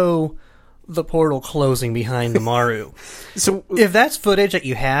don't show the portal closing behind the Maru. So if that's footage that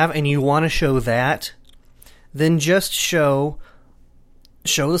you have and you want to show that, then just show the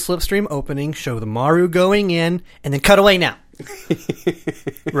Slipstream opening, show the Maru going in, and then cut away now.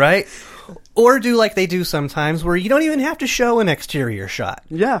 Right? Or do like they do sometimes where you don't even have to show an exterior shot.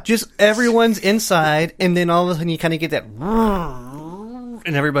 Yeah. Just everyone's inside, and then all of a sudden you kind of get that...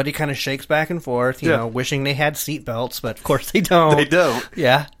 And everybody kind of shakes back and forth, you know, wishing they had seatbelts, but of course they don't. They don't.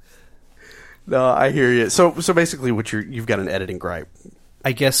 Yeah. No, I hear you. So basically you've got an editing gripe.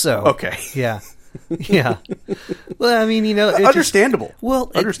 I guess so. Okay. Yeah. Yeah. Well, I mean, understandable.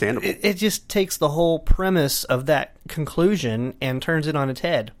 Understandable. It just takes the whole premise of that conclusion and turns it on its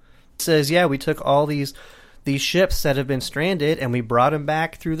head. It says, yeah, we took all these ships that have been stranded and we brought them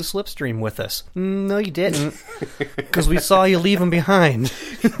back through the Slipstream with us. No, you didn't. Because we saw you leave them behind.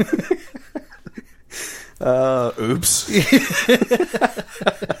 Oops.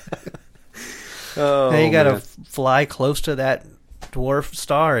 Now you got to fly close to that dwarf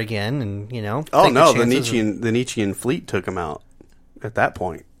star again, and Oh no, the Nietzschean fleet took them out at that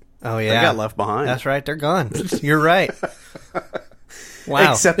point. Oh yeah, they got left behind. That's right, they're gone. You're right.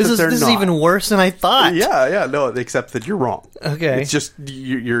 Wow, except this is even worse than I thought. Yeah, no, except that you're wrong. Okay, it's just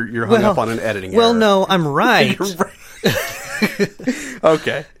you're hung up on an editing. Well, error. no, I'm right. You're right.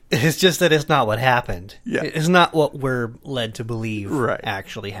 Okay. It's just that it's not what happened. Yeah. It's not what we're led to believe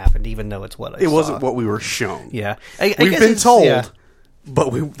actually happened, even though it's what I saw. It wasn't what we were shown. Yeah. We've been told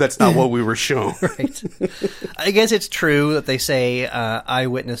but that's not what we were shown. Right. I guess it's true that they say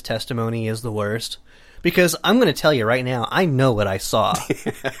eyewitness testimony is the worst. Because I'm going to tell you right now, I know what I saw.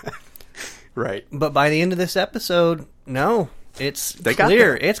 Right. But by the end of this episode, no. It's They clear. got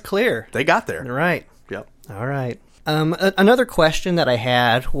there. It's clear. They got there. Right. Yep. All right. Another question that I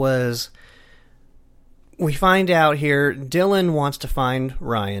had was, we find out here Dylan wants to find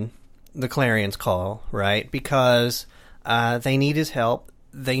Ryan, the Clarion's Call, right? Because they need his help.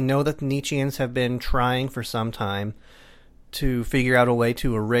 They know that the Nietzscheans have been trying for some time to figure out a way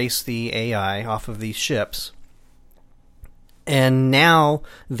to erase the AI off of these ships. And now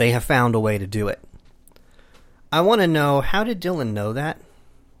they have found a way to do it. I want to know, how did Dylan know that?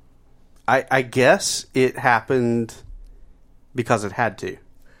 I guess it happened because it had to.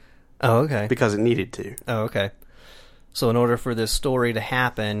 Oh, okay. Because it needed to. Oh, okay. So in order for this story to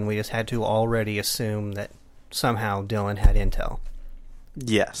happen, we just had to already assume that somehow Dylan had intel.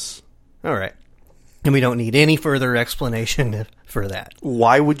 Yes. All right. And we don't need any further explanation for that.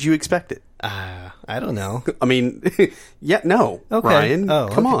 Why would you expect it? I don't know. I mean, yeah, no, Okay. Ryan, Oh,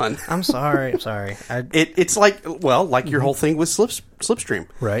 come okay. on. I'm sorry. It's like your whole thing with Slipstream,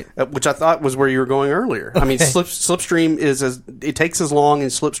 Right. Which I thought was where you were going earlier. I mean, Slipstream it takes as long in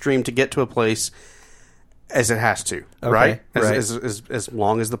Slipstream to get to a place as it has to, right? right. As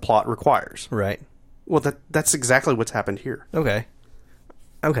long as the plot requires. Right. Well, that's exactly what's happened here. Okay.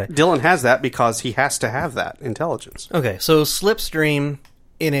 Dylan has that because he has to have that intelligence. Okay, so Slipstream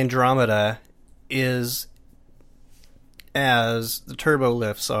in Andromeda is as the turbo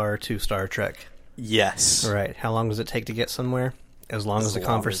lifts are to Star Trek. Yes. Right. How long does it take to get somewhere? As long as the long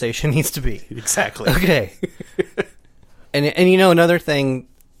conversation needs to be. Exactly. Okay. and another thing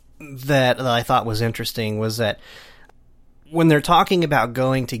that I thought was interesting was that when they're talking about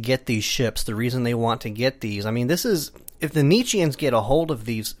going to get these ships, the reason they want to get these, I mean, this is, if the Nietzscheans get a hold of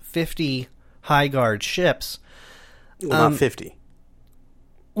these 50 High Guard ships... Well, not 50.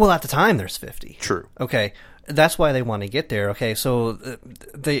 Well, at the time, there's 50. True. Okay, that's why they want to get there. Okay, so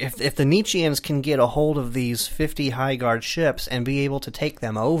if the Nietzscheans can get a hold of these 50 High Guard ships and be able to take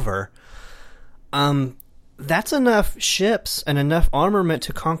them over, that's enough ships and enough armament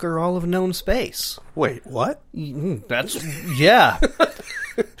to conquer all of known space. Wait, what? That's yeah.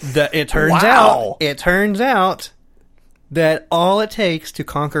 It turns out that all it takes to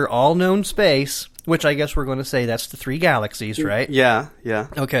conquer all known space, which I guess we're going to say that's the 3 galaxies, right? Yeah.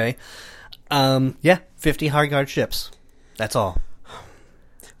 Okay. 50 High Guard ships. That's all.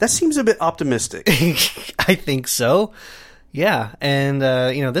 That seems a bit optimistic. I think so. Yeah, and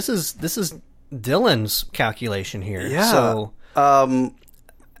this is Dylan's calculation here. Yeah. So,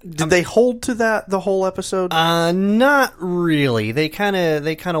 did they hold to that the whole episode? not really. They kind of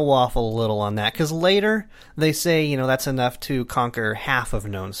waffle a little on that because later they say that's enough to conquer half of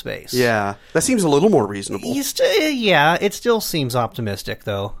known space. Yeah, that seems a little more reasonable. It still seems optimistic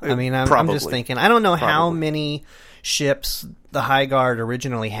though. I mean, I'm just thinking. I don't know how many ships the High Guard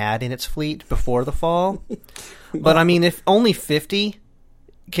originally had in its fleet before the fall, but I mean, if only 50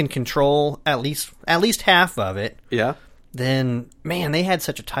 can control at least half of it, yeah, then man, they had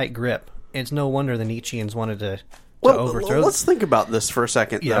such a tight grip. It's no wonder the Nietzscheans wanted to overthrow. Let's think about this for a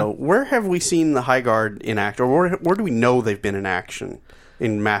second, though. Where have we seen the High Guard in act, or where do we know they've been in action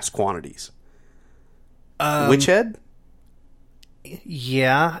in mass quantities? Witchhead?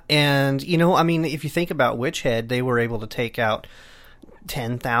 Yeah, and I mean, if you think about Witchhead, they were able to take out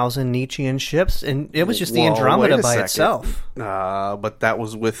 10,000 Nietzschean ships, and it was just the Andromeda by itself. But that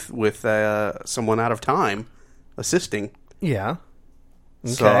was with someone out of time assisting. Yeah.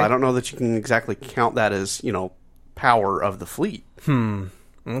 Okay. So I don't know that you can exactly count that as, power of the fleet.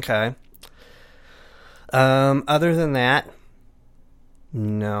 Okay. Other than that,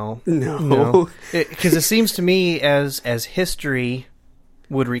 no. Because it seems to me as history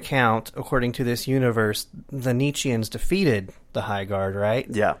would recount, according to this universe, the Nietzscheans defeated the High Guard, right?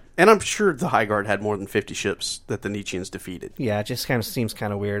 Yeah. And I'm sure the High Guard had more than 50 ships that the Nietzscheans defeated. Yeah, it just kind of seems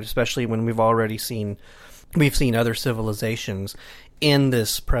kind of weird, especially when we've seen other civilizations in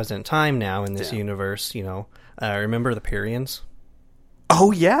this present time now in this universe, remember the Pyrians?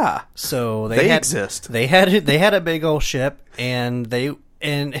 Oh yeah. So they exist. They had a big old ship, and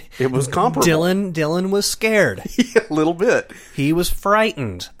it was comparable. Dylan was scared. Yeah, a little bit. He was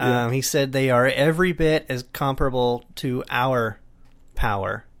frightened. He said they are every bit as comparable to our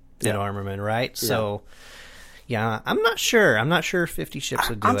power in armament, right? Yeah. So, yeah, I'm not sure. I'm not sure if 50 ships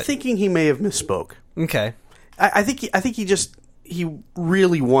would do it. I'm thinking he may have misspoke. Okay. I think he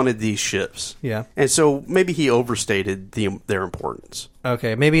really wanted these ships. Yeah. And so maybe he overstated their importance.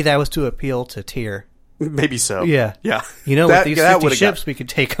 Okay, maybe that was to appeal to Tyr. Maybe so. Yeah. Yeah. You know, That- with these that 50 would've ships, we could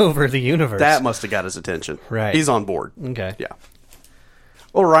take over the universe. That must have got his attention. Right. He's on board. Okay. Yeah.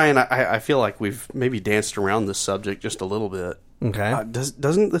 Well, Ryan, I feel like we've maybe danced around this subject just a little bit. Okay.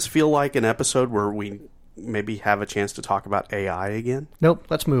 Doesn't this feel like an episode where we maybe have a chance to talk about AI again? Nope,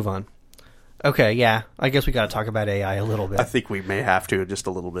 let's move on. Okay, yeah. I guess we got to talk about AI a little bit. I think we may have to just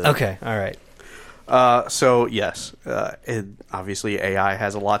a little bit. Okay, all right. So, yes, obviously AI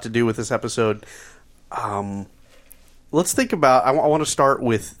has a lot to do with this episode. Let's think about... I want to start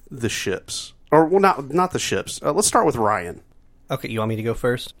with the ships. Or, well, not the ships. Let's start with Ryan. Okay, you want me to go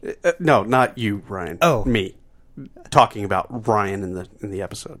first? No, not you, Ryan. Oh. Me. Talking about Ryan in the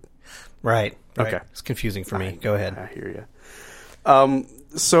episode. Right. Okay. It's confusing for me. Go ahead. I hear you.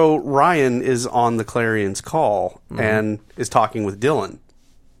 So Ryan is on the Clarion's call and is talking with Dylan.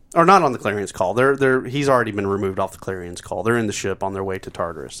 Or not on the Clarion's call. He's already been removed off the Clarion's call. They're in the ship on their way to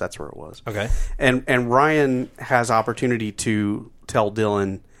Tartarus. That's where it was. Okay. And Ryan has opportunity to tell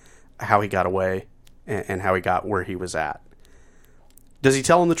Dylan how he got away and how he got where he was at. Does he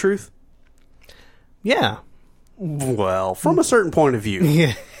tell him the truth? Yeah. Well, from a certain point of view.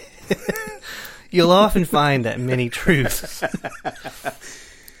 Yeah. You'll often find that many truths.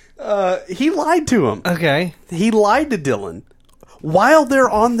 He lied to him. Okay. He lied to Dylan while they're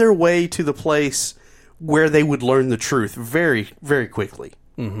on their way to the place where they would learn the truth very, very quickly.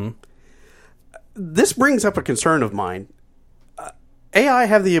 Mm-hmm. This brings up a concern of mine. AI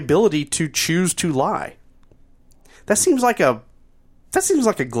have the ability to choose to lie. That seems like a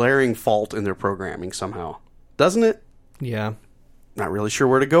glaring fault in their programming somehow, doesn't it? Yeah. Not really sure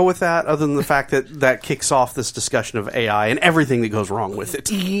where to go with that, other than the fact that kicks off this discussion of AI and everything that goes wrong with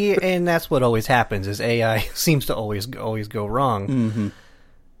it. Yeah, and that's what always happens is AI seems to always go wrong.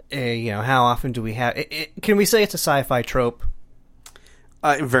 Mm-hmm. How often do we have... can we say it's a sci-fi trope?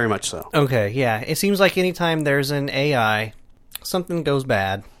 Very much so. Okay, yeah. It seems like anytime there's an AI, something goes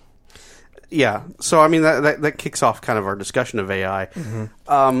bad. Yeah, so I mean that kicks off kind of our discussion of AI,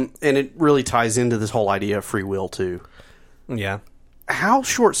 and it really ties into this whole idea of free will too. Yeah. How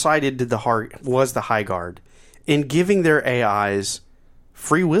short-sighted was the High Guard in giving their AIs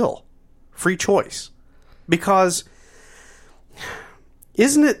free will, free choice? Because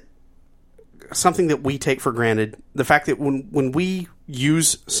isn't it something that we take for granted? The fact that when we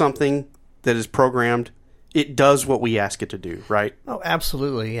use something that is programmed, it does what we ask it to do, right? Oh,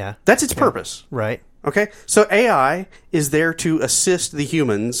 absolutely, yeah. That's its purpose. Right. Okay? So AI is there to assist the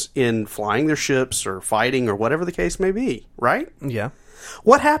humans in flying their ships or fighting or whatever the case may be, right? Yeah.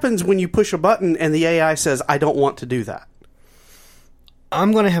 What happens when you push a button and the AI says, I don't want to do that?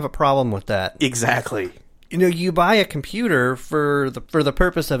 I'm going to have a problem with that. Exactly. You buy a computer for the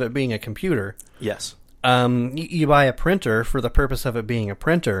purpose of it being a computer. Yes. You buy a printer for the purpose of it being a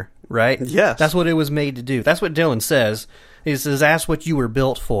printer, right? Yes. That's what it was made to do. That's what Dylan says. He says that's what you were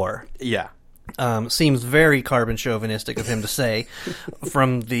built for. Yeah. Seems very carbon chauvinistic of him to say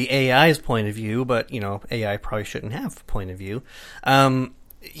from the AI's point of view, but, AI probably shouldn't have a point of view. I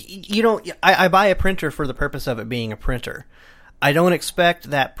buy a printer for the purpose of it being a printer. I don't expect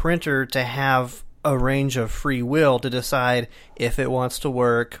that printer to have a range of free will to decide if it wants to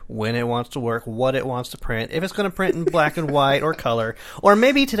work, when it wants to work, what it wants to print, if it's going to print in black and white or color, or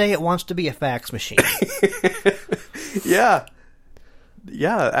maybe today it wants to be a fax machine. Yeah.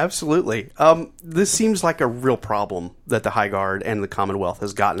 Yeah, absolutely. This seems like a real problem that the High Guard and the Commonwealth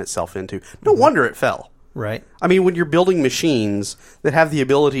has gotten itself into. No wonder it fell. Right. I mean, when you're building machines that have the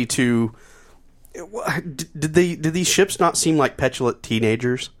ability to... Did these ships not seem like petulant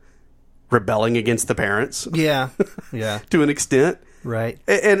teenagers rebelling against the parents? Yeah. Yeah. To an extent. Right.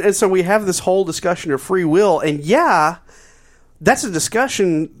 And so we have this whole discussion of free will, and yeah, that's a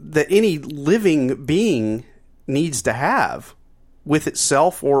discussion that any living being needs to have with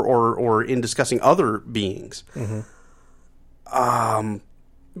itself or in discussing other beings. Mm-hmm.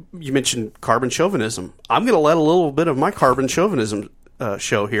 You mentioned carbon chauvinism. I'm going to let a little bit of my carbon chauvinism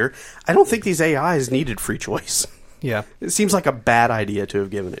show here. I don't think these AIs needed free choice. Yeah. It seems like a bad idea to have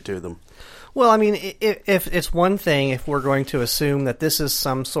given it to them. Well, I mean, if it's one thing if we're going to assume that this is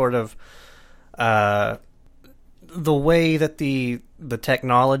some sort of the way that the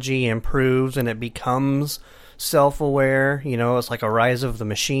technology improves and it becomes self-aware, it's like a rise of the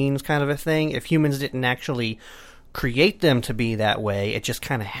machines kind of a thing. If humans didn't actually create them to be that way, it just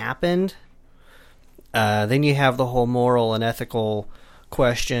kind of happened, then you have the whole moral and ethical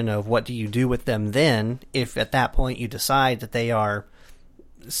question of what do you do with them then, if at that point you decide that they are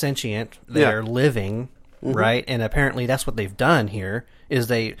sentient, they're living, right? And apparently that's what they've done here.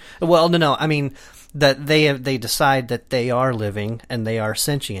 I mean that they decide that they are living and they are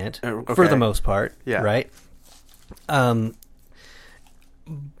sentient for the most part, right?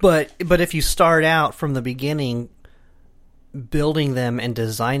 But if you start out from the beginning building them and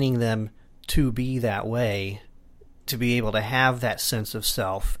designing them to be that way, to be able to have that sense of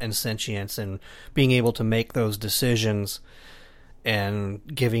self and sentience and being able to make those decisions and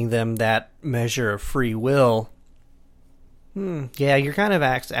giving them that measure of free will, you're kind of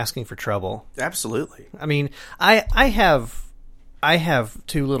asking for trouble. Absolutely. I mean, I have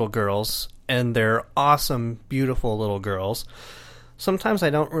 2 little girls, and they're awesome, beautiful little girls. Sometimes I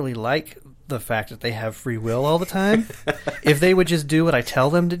don't really like the fact that they have free will all the time. If they would just do what I tell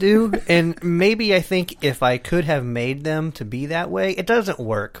them to do, and maybe I think if I could have made them to be that way, it doesn't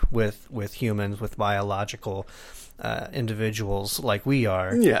work with humans, with biological individuals like we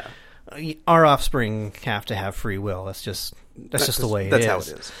are. Yeah. Our offspring have to have free will. That's just the way it is. That's how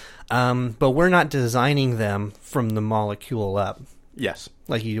it is. But we're not designing them from the molecule up. Yes.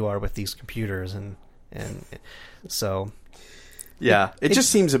 Like you are with these computers, and so... Yeah, it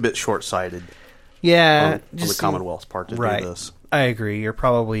just seems a bit short-sighted. Yeah, on the Commonwealth's part to do this. I agree. You're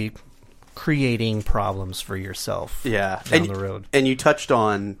probably creating problems for yourself. Yeah, down the road. And you touched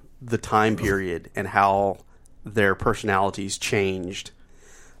on the time period and how their personalities changed,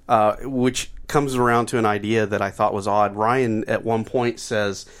 which comes around to an idea that I thought was odd. Ryan at one point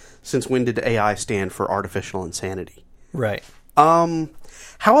says, "Since when did AI stand for artificial insanity?" Right.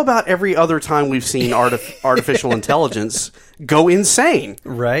 How about every other time we've seen artificial intelligence go insane?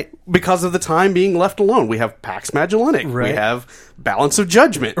 Right. Because of the time being left alone. We have Pax Magellanic. Right. We have Balance of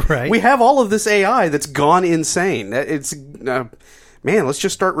Judgment. Right. We have all of this AI that's gone insane. It's man, let's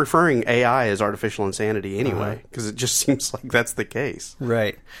just start referring AI as artificial insanity anyway, because it just seems like that's the case.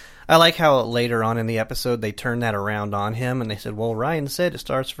 Right. I like how later on in the episode they turned that around on him and they said, "Well, Ryan said it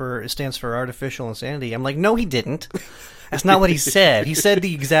stands for artificial insanity." I'm like, "No, he didn't. That's not what he said. He said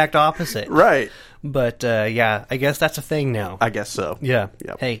the exact opposite." Right. But I guess that's a thing now. I guess so. Yeah.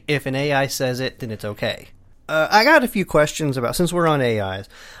 Yep. Hey, if an AI says it, then it's okay. I got a few questions about, since we're on AIs,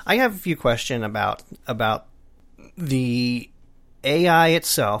 I have a few questions about the AI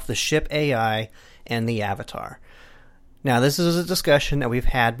itself, the ship AI, and the Avatar. Now, this is a discussion that we've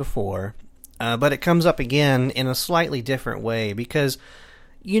had before, but it comes up again in a slightly different way because,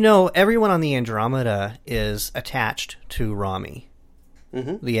 everyone on the Andromeda is attached to Rami,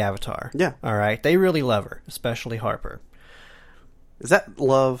 the Avatar. Yeah. All right? They really love her, especially Harper. Is that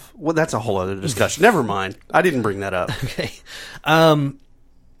love? Well, that's a whole other discussion. Never mind. I didn't bring that up. Okay.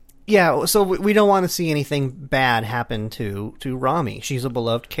 Yeah, so we don't want to see anything bad happen to Rami. She's a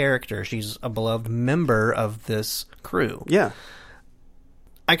beloved character. She's a beloved member of this crew. Yeah.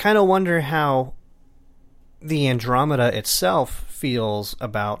 I kind of wonder how the Andromeda itself feels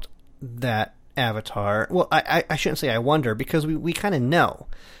about that Avatar. Well, I shouldn't say I wonder, because we kind of know,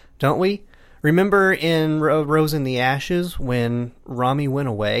 don't we? Remember in Rose in the Ashes when Rami went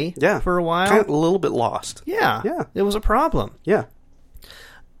away for a while? Kind of a little bit lost. Yeah. Yeah. It was a problem. Yeah.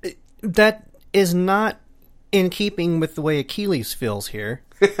 That is not in keeping with the way Achilles feels here,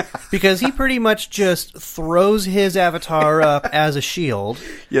 because he pretty much just throws his avatar up as a shield.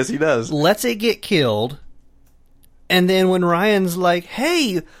 Yes, he does. Lets it get killed, and then when Ryan's like,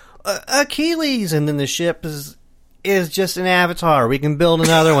 "Hey, Achilles," and then the ship is just an avatar. We can build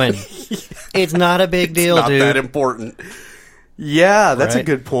another one. It's not a big deal, not dude. Not that important. Yeah, that's Right? A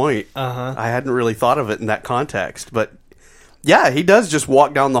good point. Uh-huh. I hadn't really thought of it in that context, but yeah, he does just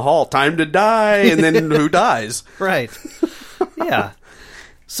walk down the hall, time to die, and then who dies? Right. Yeah.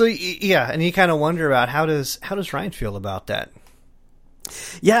 So yeah, and you kind of wonder about how does Ryan feel about that?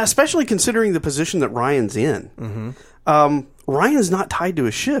 Yeah, especially considering the position that Ryan's in. Mm-hmm. Ryan's not tied to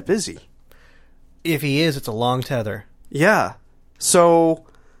a ship, is he? If he is, it's a long tether. Yeah. So,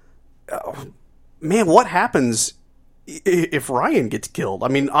 man, what happens if Ryan gets killed? I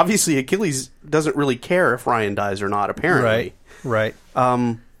mean, obviously Achilles doesn't really care if Ryan dies or not, apparently. Right.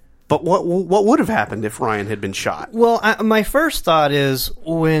 But what would have happened if Ryan had been shot? Well, my first thought is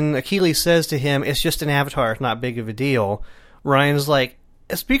when Achilles says to him, "It's just an avatar, it's not big of a deal," Ryan's like,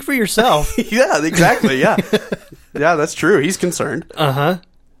 "Speak for yourself." Yeah, exactly, yeah. Yeah, that's true. He's concerned. Uh-huh.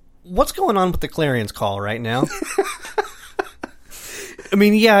 What's going on with the Clarion's Call right now? I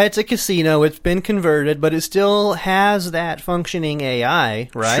mean, yeah, it's a casino. It's been converted, but it still has that functioning AI,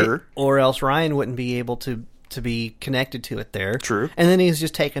 right? Sure. Or else Ryan wouldn't be able to be connected to it there. True. And then he's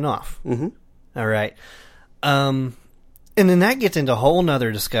just taken off. Mm-hmm. All right. And then that gets into a whole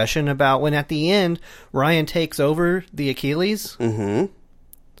nother discussion about when at the end Ryan takes over the Achilles. Mm-hmm.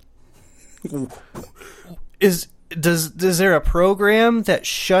 Does there a program that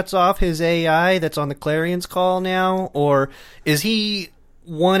shuts off his AI that's on the Clarion's call now? Or is he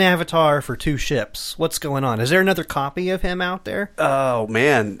one avatar for two ships? What's going on? Is there another copy of him out there? Oh,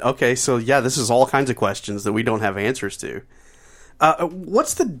 man. Okay, so yeah, this is all kinds of questions that we don't have answers to.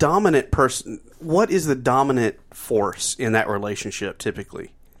 What's the dominant person? What is the dominant force in that relationship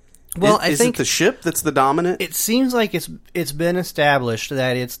typically? Well, I think it the ship that's the dominant. It seems like it's been established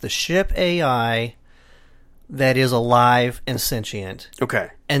that it's the ship AI that is alive and sentient. Okay,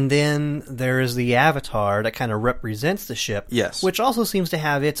 and then there is the avatar that kind of represents the ship. Yes, which also seems to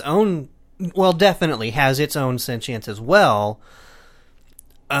have its own. Well, definitely has its own sentience as well.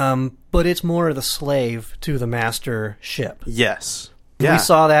 But it's more of the slave to the master ship. Yes. Yeah. We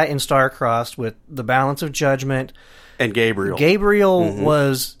saw that in Star-Crossed with the Balance of Judgment. And Gabriel. Gabriel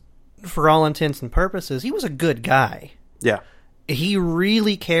was, for all intents and purposes, he was a good guy. Yeah. He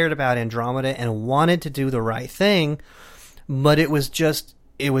really cared about Andromeda and wanted to do the right thing, but it was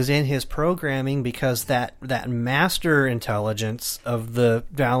in his programming because that master intelligence of the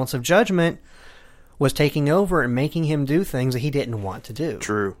Balance of Judgment was taking over and making him do things that he didn't want to do.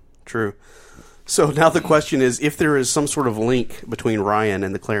 True. So now the question is, if there is some sort of link between Ryan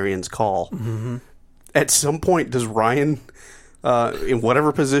and the Clarion's call, at some point does Ryan, in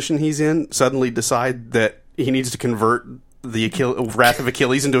whatever position he's in, suddenly decide that he needs to convert the Wrath of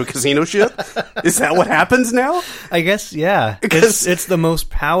Achilles into a casino ship? Is that what happens now? I guess, yeah. It's the most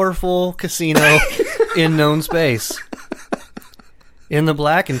powerful casino in known space. In the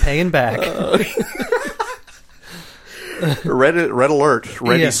black and paying back. Red alert.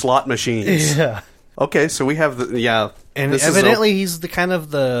 Ready slot machines. Yeah. Okay, so we have and evidently he's the kind of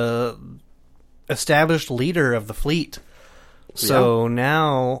the established leader of the fleet. So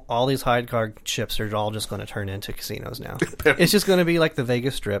now all these hide card ships are all just going to turn into casinos now. It's just going to be like the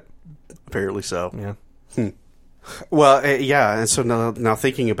Vegas Strip. Apparently so. Yeah. Well, and so now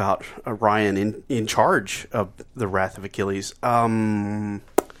thinking about Ryan in charge of the Wrath of Achilles, how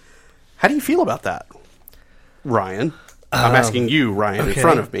do you feel about that, Ryan? I'm asking you, Ryan, in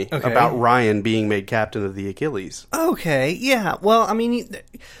front of me, about Ryan being made captain of the Achilles. Okay, yeah. Well, I mean,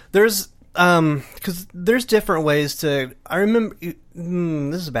 there's because there's different ways to. I remember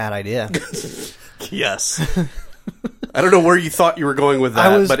this is a bad idea. Yes. I don't know where you thought you were going with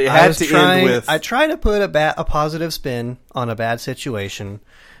that, but it had to end with... I try to put a positive spin on a bad situation,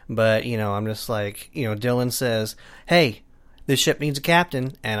 but, I'm just like, Dylan says, hey, this ship needs a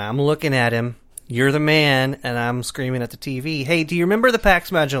captain, and I'm looking at him, you're the man, and I'm screaming at the TV, hey, do you remember the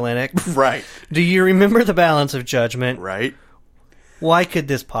Pax Magellanic? Right. Do you remember the Balance of Judgment? Right. Why could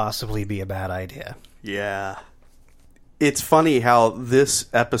this possibly be a bad idea? Yeah. It's funny how this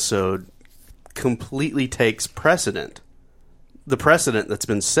episode completely takes the precedent that's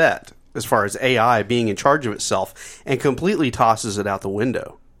been set as far as AI being in charge of itself, and completely tosses it out the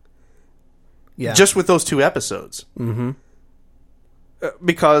window. Yeah. Just with those two episodes. Mm-hmm.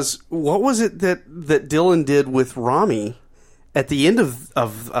 Because what was it that Dylan did with Rami at the end of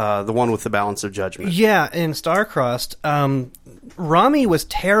the one with the Balance of Judgment? Yeah, in Star-Crossed, Rami was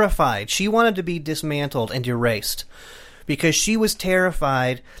terrified. She wanted to be dismantled and erased. Because she was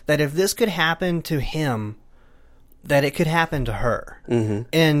terrified that if this could happen to him, that it could happen to her. Mm-hmm.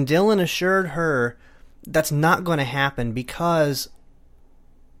 And Dylan assured her that's not going to happen because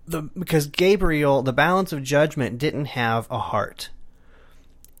Gabriel, the Balance of Judgment, didn't have a heart.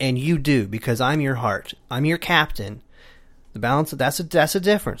 And you do, because I'm your heart. I'm your captain. That's a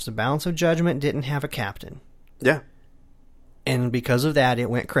difference. The Balance of Judgment didn't have a captain. Yeah. And because of that, it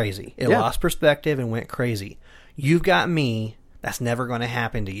went crazy. It lost perspective and went crazy. You've got me. That's never going to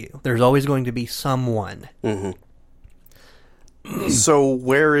happen to you. There's always going to be someone. Mm-hmm. So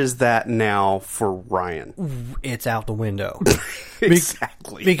where is that now for Ryan? It's out the window.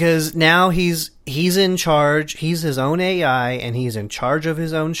 Exactly. Because now he's in charge. He's his own AI, and he's in charge of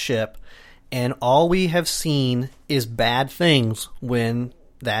his own ship. And all we have seen is bad things when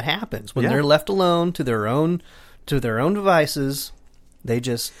that happens. When they're left alone to their own devices, they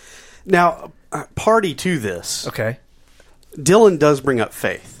just... Now, party to this. Okay. Dylan does bring up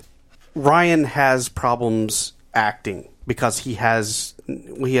faith. Ryan has problems acting because he has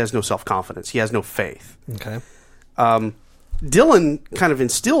no self-confidence. He has no faith. Okay. Dylan kind of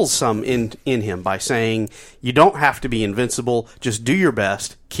instills some in him by saying, you don't have to be invincible, just do your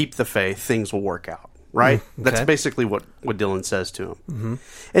best, keep the faith, things will work out. Right? Okay. That's basically what Dylan says to him. Mm-hmm.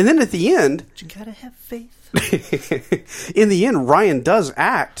 And then at the end... But you gotta have faith. In the end, Ryan does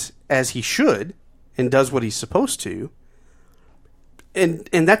act as he should and does what he's supposed to. And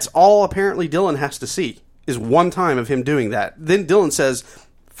that's all apparently Dylan has to see, is one time of him doing that. Then Dylan says,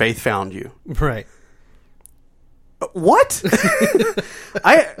 Faith found you. Right. What?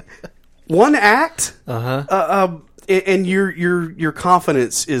 One act? And your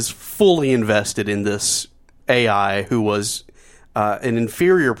confidence is fully invested in this AI who was an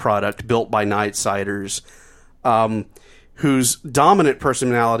inferior product built by Nightsiders, whose dominant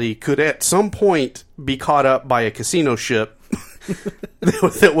personality could at some point be caught up by a casino ship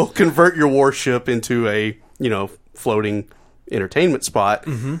that will convert your warship into a floating entertainment spot.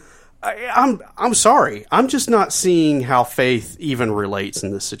 Mm-hmm. I'm sorry. I'm just not seeing how Faith even relates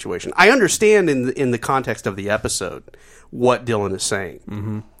in this situation. I understand in the context of the episode what Dylan is saying.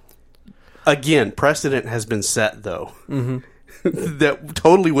 Mm-hmm. Again, precedent has been set, though, that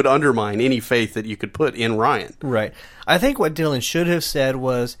totally would undermine any faith that you could put in Ryan. Right. I think what Dylan should have said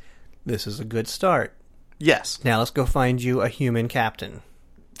was, "This is a good start. Yes. Now let's go find you a human captain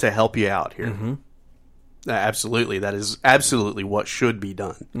to help you out here." Mm-hmm. Absolutely. That is absolutely what should be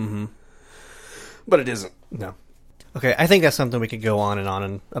done. Mm-hmm. But it isn't. No. Okay, I think that's something we could go on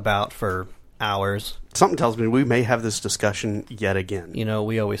and about for hours. Something tells me we may have this discussion yet again.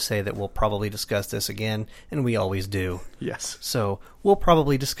 We always say that we'll probably discuss this again, and we always do. Yes. So we'll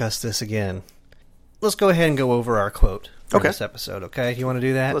probably discuss this again. Let's go ahead and go over our quote for this episode, okay? Do you want to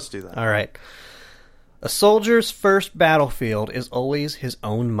do that? Let's do that. All right. "A soldier's first battlefield is always his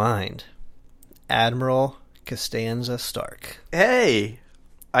own mind." Admiral Costanza Stark. Hey,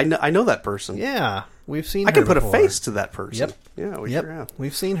 I know that person. Yeah, we've seen her I can put before. a face to that person. Yep. Yeah, we sure have.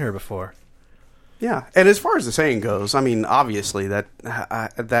 We've seen her before. Yeah, and as far as the saying goes, I mean, obviously that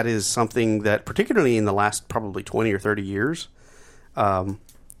is something that, particularly in the last probably 20 or 30 years,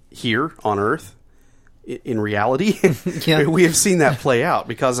 here on Earth, in reality, we have seen that play out.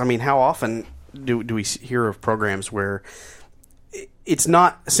 Because, I mean, how often do we hear of programs where it's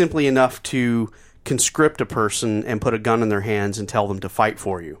not simply enough to conscript a person and put a gun in their hands and tell them to fight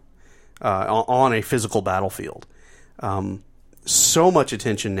for you on a physical battlefield. So much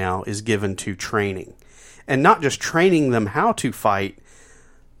attention now is given to training, and not just training them how to fight,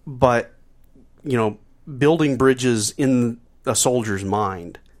 but building bridges in a soldier's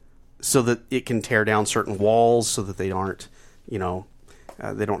mind so that it can tear down certain walls, so that they aren't, they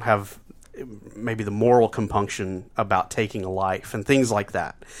don't have maybe the moral compunction about taking a life and things like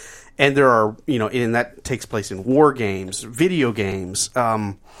that. And there are, and that takes place in war games, video games,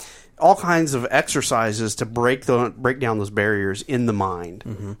 all kinds of exercises to break down those barriers in the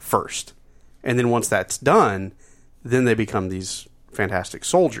mind first. And then once that's done, then they become these fantastic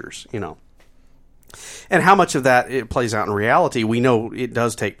soldiers, And how much of that it plays out in reality, we know it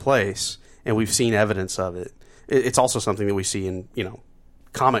does take place, and we've seen evidence of it. It's also something that we see in,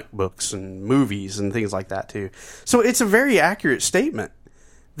 comic books and movies and things like that too. So it's a very accurate statement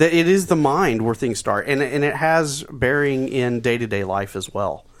that it is the mind where things start, and it has bearing in day-to-day life as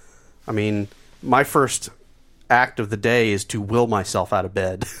well. I mean, my first act of the day is to will myself out of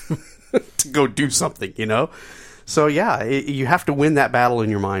bed to go do something, So yeah, you have to win that battle in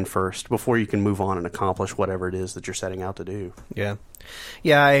your mind first before you can move on and accomplish whatever it is that you're setting out to do. Yeah,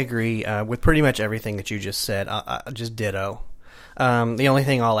 I agree with pretty much everything that you just said. I just ditto. The only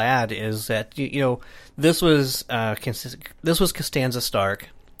thing I'll add is that this was Costanza Stark.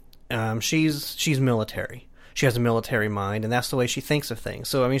 She's military. She has a military mind, and that's the way she thinks of things.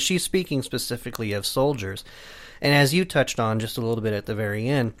 So, I mean, she's speaking specifically of soldiers. And as you touched on just a little bit at the very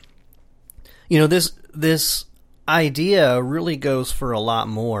end, this idea really goes for a lot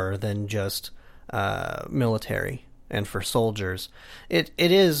more than just military and for soldiers. It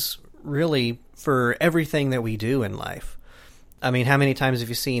is really for everything that we do in life. I mean, how many times have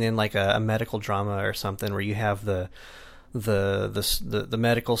you seen in like a medical drama or something where you have the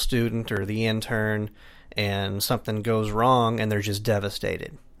medical student or the intern, and something goes wrong and they're just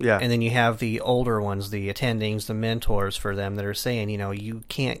devastated. Yeah. And then you have the older ones, the attendings, the mentors for them that are saying, you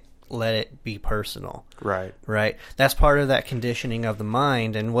can't let it be personal. Right. Right? That's part of that conditioning of the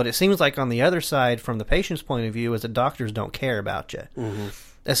mind. And what it seems like on the other side, from the patient's point of view, is that doctors don't care about you. Mm-hmm.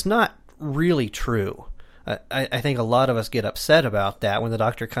 That's not really true. I think a lot of us get upset about that when the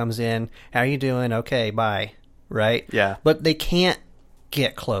doctor comes in. How are you doing? Okay, bye. Right? Yeah. But they can't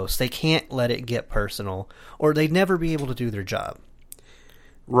get close. They can't let it get personal, or they'd never be able to do their job.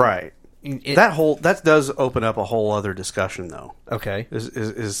 Right. That does open up a whole other discussion, though. Okay.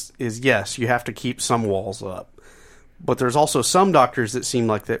 Is yes, you have to keep some walls up. But there's also some doctors that seem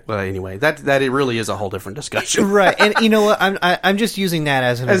like that. Well, anyway, that it really is a whole different discussion, right? And you know what? I'm just using that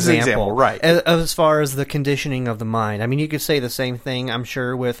as an example, right? As far as the conditioning of the mind. I mean, you could say the same thing, I'm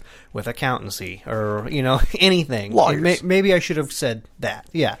sure, with accountancy or anything. Lawyers. Maybe I should have said that.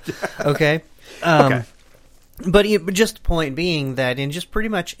 Yeah. Okay. Okay. But just the point being that in just pretty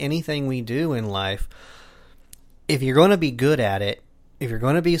much anything we do in life, if you're going to be good at it, if you're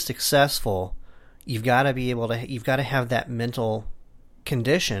going to be successful, you've got to have that mental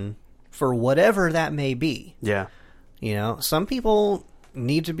condition for whatever that may be. Yeah. You know, some people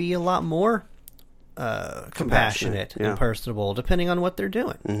need to be a lot more compassionate and personable, depending on what they're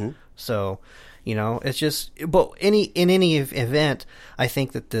doing. Mm-hmm. So, you know, it's just, but in any event, I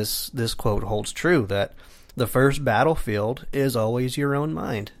think that this quote holds true, that the first battlefield is always your own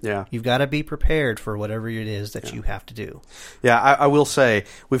mind. Yeah. You've got to be prepared for whatever it is that you have to do. Yeah, I will say,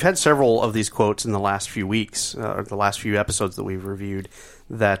 we've had several of these quotes in the last few weeks, or the last few episodes that we've reviewed,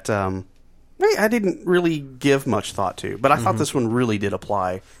 that I didn't really give much thought to, but I thought this one really did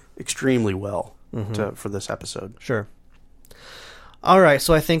apply extremely well for this episode. Sure. All right,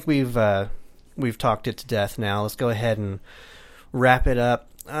 so I think we've talked it to death now. Let's go ahead and wrap it up.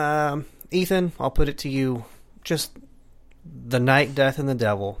 Ethan, I'll put it to you. Just the Night, Death, and the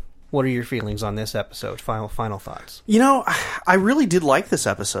Devil. What are your feelings on this episode? Final thoughts. You know, I really did like this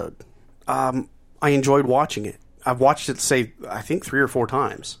episode. I enjoyed watching it. I've watched it, I think 3 or 4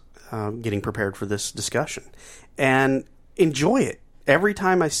 times, getting prepared for this discussion. And enjoy it every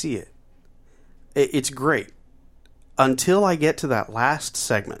time I see it. It's great. Until I get to that last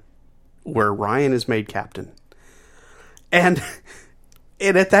segment where Ryan is made captain. And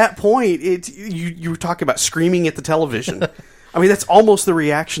at that point, you were talking about screaming at the television. I mean, that's almost the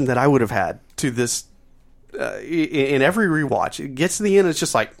reaction that I would have had to this in every rewatch. It gets to the end, it's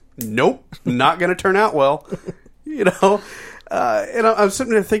just like, nope, not going to turn out well. You know? And I'm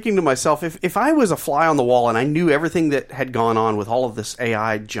sitting there thinking to myself, if I was a fly on the wall and I knew everything that had gone on with all of this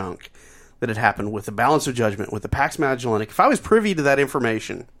AI junk that had happened with the Balance of Judgment, with the Pax Magellanic, if I was privy to that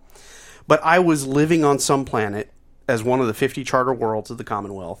information, but I was living on some planet as one of the 50 charter worlds of the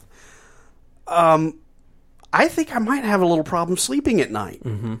Commonwealth, I think I might have a little problem sleeping at night,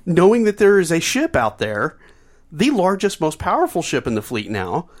 knowing that there is a ship out there, the largest, most powerful ship in the fleet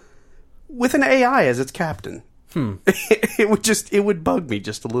now, with an AI as its captain. It would bug me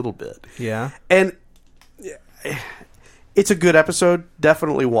just a little bit. Yeah. And it's a good episode.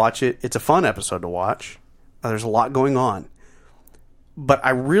 Definitely watch it. It's a fun episode to watch. There's a lot going on. But I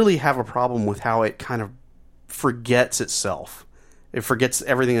really have a problem with how it kind of forgets itself. It forgets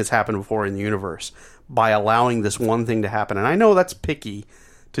everything that's happened before in the universe by allowing this one thing to happen. And I know that's picky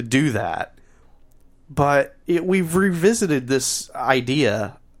to do that, but we've revisited this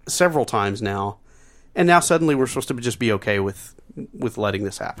idea several times now, and now suddenly we're supposed to just be okay with letting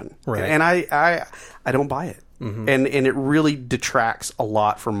this happen. Right. And I don't buy it. And it really detracts a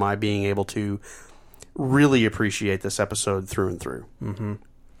lot from my being able to really appreciate this episode through and through.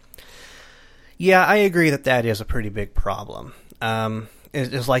 Yeah, I agree that is a pretty big problem.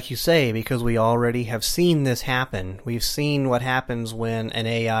 It's like you say, because we already have seen this happen. We've seen what happens when an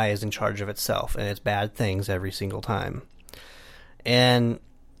AI is in charge of itself, and it's bad things every single time. And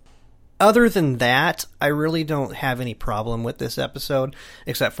other than that, I really don't have any problem with this episode,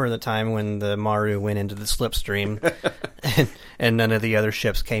 except for the time when the Maru went into the slipstream and none of the other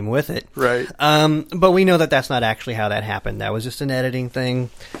ships came with it. Right. But we know that that's not actually how that happened. That was just an editing thing.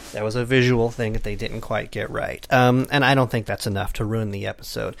 That was a visual thing that they didn't quite get right. And I don't think that's enough to ruin the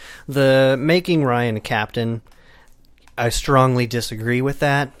episode. The making Ryan a captain, I strongly disagree with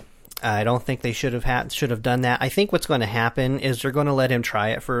that. I don't think they should have done that. I think what's going to happen is they're going to let him try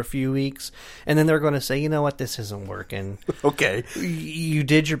it for a few weeks, and then they're going to say, you know what, this isn't working. Okay, you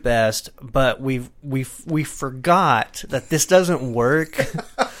did your best, but we forgot that this doesn't work.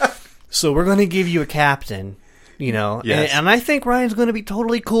 So we're going to give you a captain. You know, yes. And I think Ryan's going to be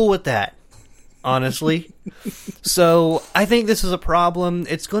totally cool with that. Honestly, so I think this is a problem.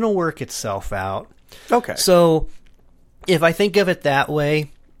 It's going to work itself out. Okay. So if I think of it that way,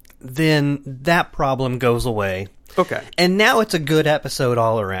 then that problem goes away. Okay. And now it's a good episode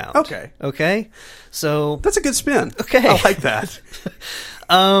all around. Okay. Okay? So that's a good spin. Okay. I like that.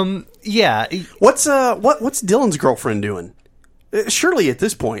 Yeah. What's Dylan's girlfriend doing? Surely at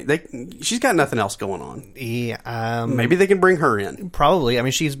this point, she's got nothing else going on. Yeah, maybe they can bring her in. Probably. I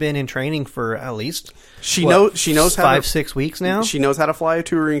mean, she's been in training for at least she knows how 5-6 weeks now. She knows how to fly a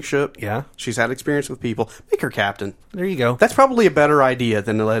touring ship. Yeah, she's had experience with people. Make her captain. There you go. That's probably a better idea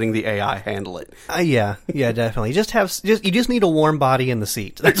than letting the AI handle it. Yeah, definitely. You just need a warm body in the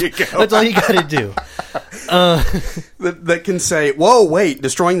seat. There you go. That's all you got to do. That can say, "Whoa, wait!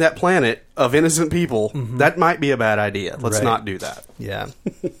 Destroying that planet of innocent people, that might be a bad idea. Let's not do that." Yeah.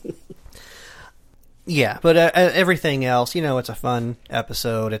 Yeah, but everything else, it's a fun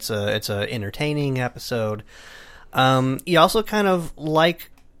episode. It's a entertaining episode. You also kind of like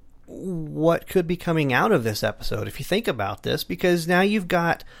what could be coming out of this episode, if you think about this, because now you've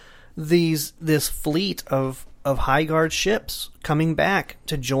got this fleet of High Guard ships coming back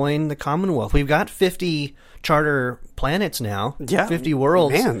to join the Commonwealth. We've got 50 charter planets now, 50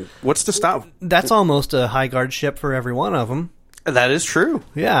 worlds. Man, what's to stop? That's almost a High Guard ship for every one of them. That is true.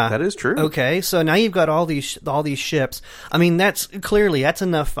 Yeah, that is true. Okay, so now you've got all these ships. I mean, that's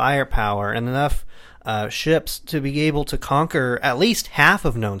enough firepower and enough ships to be able to conquer at least half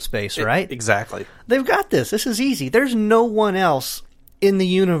of known space, right? Exactly. They've got this. This is easy. There's no one else in the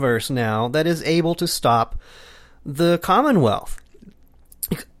universe now that is able to stop the Commonwealth,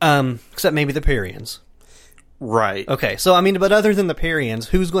 except maybe the Pyrians. Right. Okay, so I mean, but other than the Pyrians,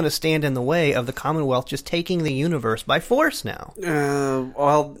 who's going to stand in the way of the Commonwealth just taking the universe by force now?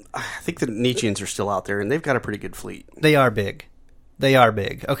 Well, I think the Nietzscheans are still out there, and they've got a pretty good fleet. They are big.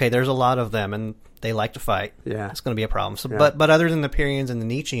 Okay, there's a lot of them, and they like to fight. Yeah. It's going to be a problem. So, Yeah. but other than the Pyrians and the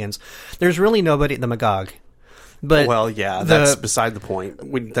Nietzscheans, there's really nobody. The Magog. But Well, yeah, that's beside the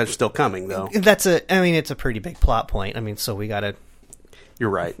point. They're still coming, though. it's a pretty big plot point. I mean, so we got to. You're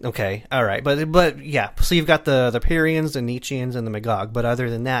right. Okay, all right, but yeah. So you've got the Pyrians, the Nietzscheans, and the Magog. But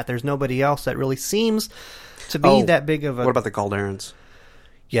other than that, there's nobody else that really seems to be that big of a. What about the Calderans?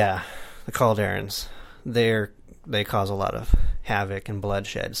 Yeah, the Calderans. They cause a lot of havoc and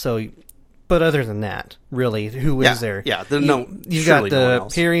bloodshed. So, but other than that, really, who is there? Yeah, you've got the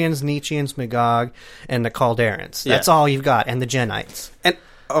Pyrians, Nietzscheans, Magog, and the Calderans. That's all you've got, and the Genites. And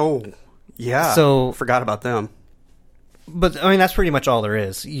so forgot about them. But I mean, that's pretty much all there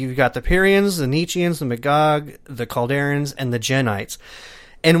is. You've got the Pyrians, the Nietzscheans, the Magog, the Calderans, and the Genites.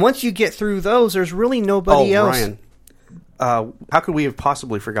 And once you get through those, there's really nobody else. Ryan, how could we have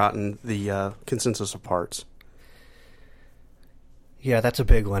possibly forgotten the consensus of parts? Yeah, that's a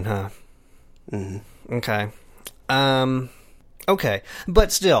big one, huh? Mm-hmm. Okay. Okay.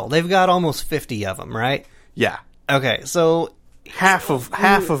 But still, they've got almost 50 of them, right? Yeah. Okay, so half of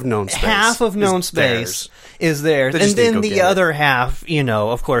known space. Half of known space is theirs. And then the other half,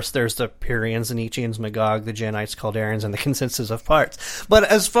 of course, there's the Pyrians, the Nietzscheans, Magog, the Genites, Calderans, and the consensus of parts. But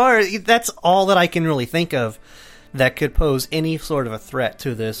as far that's all that I can really think of that could pose any sort of a threat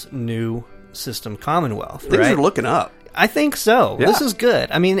to this new system Commonwealth. Things are looking up. I think so. Yeah. This is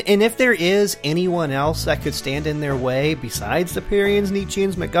good. I mean, and if there is anyone else that could stand in their way besides the Pyrians,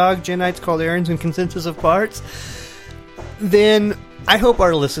 Nietzscheans, Magog, Genites, Calderans, and consensus of parts, then I hope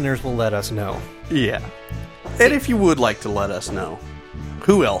our listeners will let us know. Yeah. And if you would like to let us know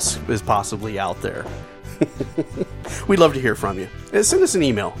who else is possibly out there, we'd love to hear from you. Send us an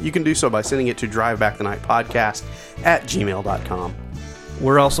email. You can do so by sending it to drivebackthenight@gmail.com.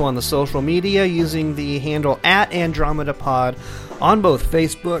 We're also on the social media using the handle @AndromedaPod on both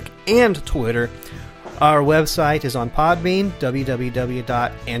Facebook and Twitter. Our website is on Podbean,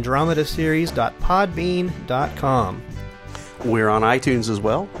 www.andromedaseries.podbean.com. We're on iTunes as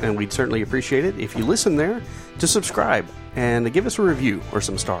well, and we'd certainly appreciate it if you listen there to subscribe and to give us a review or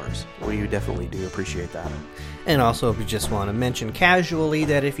some stars. We definitely do appreciate that. And also, if you just want to mention casually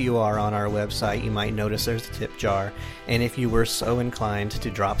that if you are on our website, you might notice there's a tip jar, and if you were so inclined to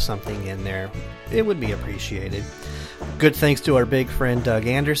drop something in there, it would be appreciated. Good thanks to our big friend Doug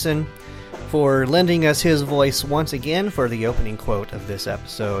Anderson for lending us his voice once again for the opening quote of this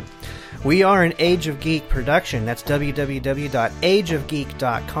episode. We are an Age of Geek production. That's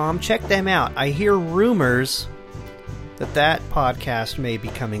www.ageofgeek.com. Check them out. I hear rumors that podcast may be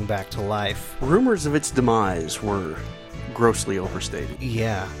coming back to life. Rumors of its demise were grossly overstated.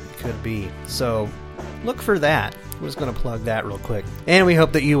 Yeah, could be. So look for that. I'm just going to plug that real quick. And we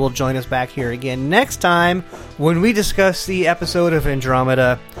hope that you will join us back here again next time when we discuss the episode of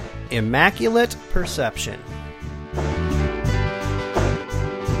Andromeda, Immaculate Perception.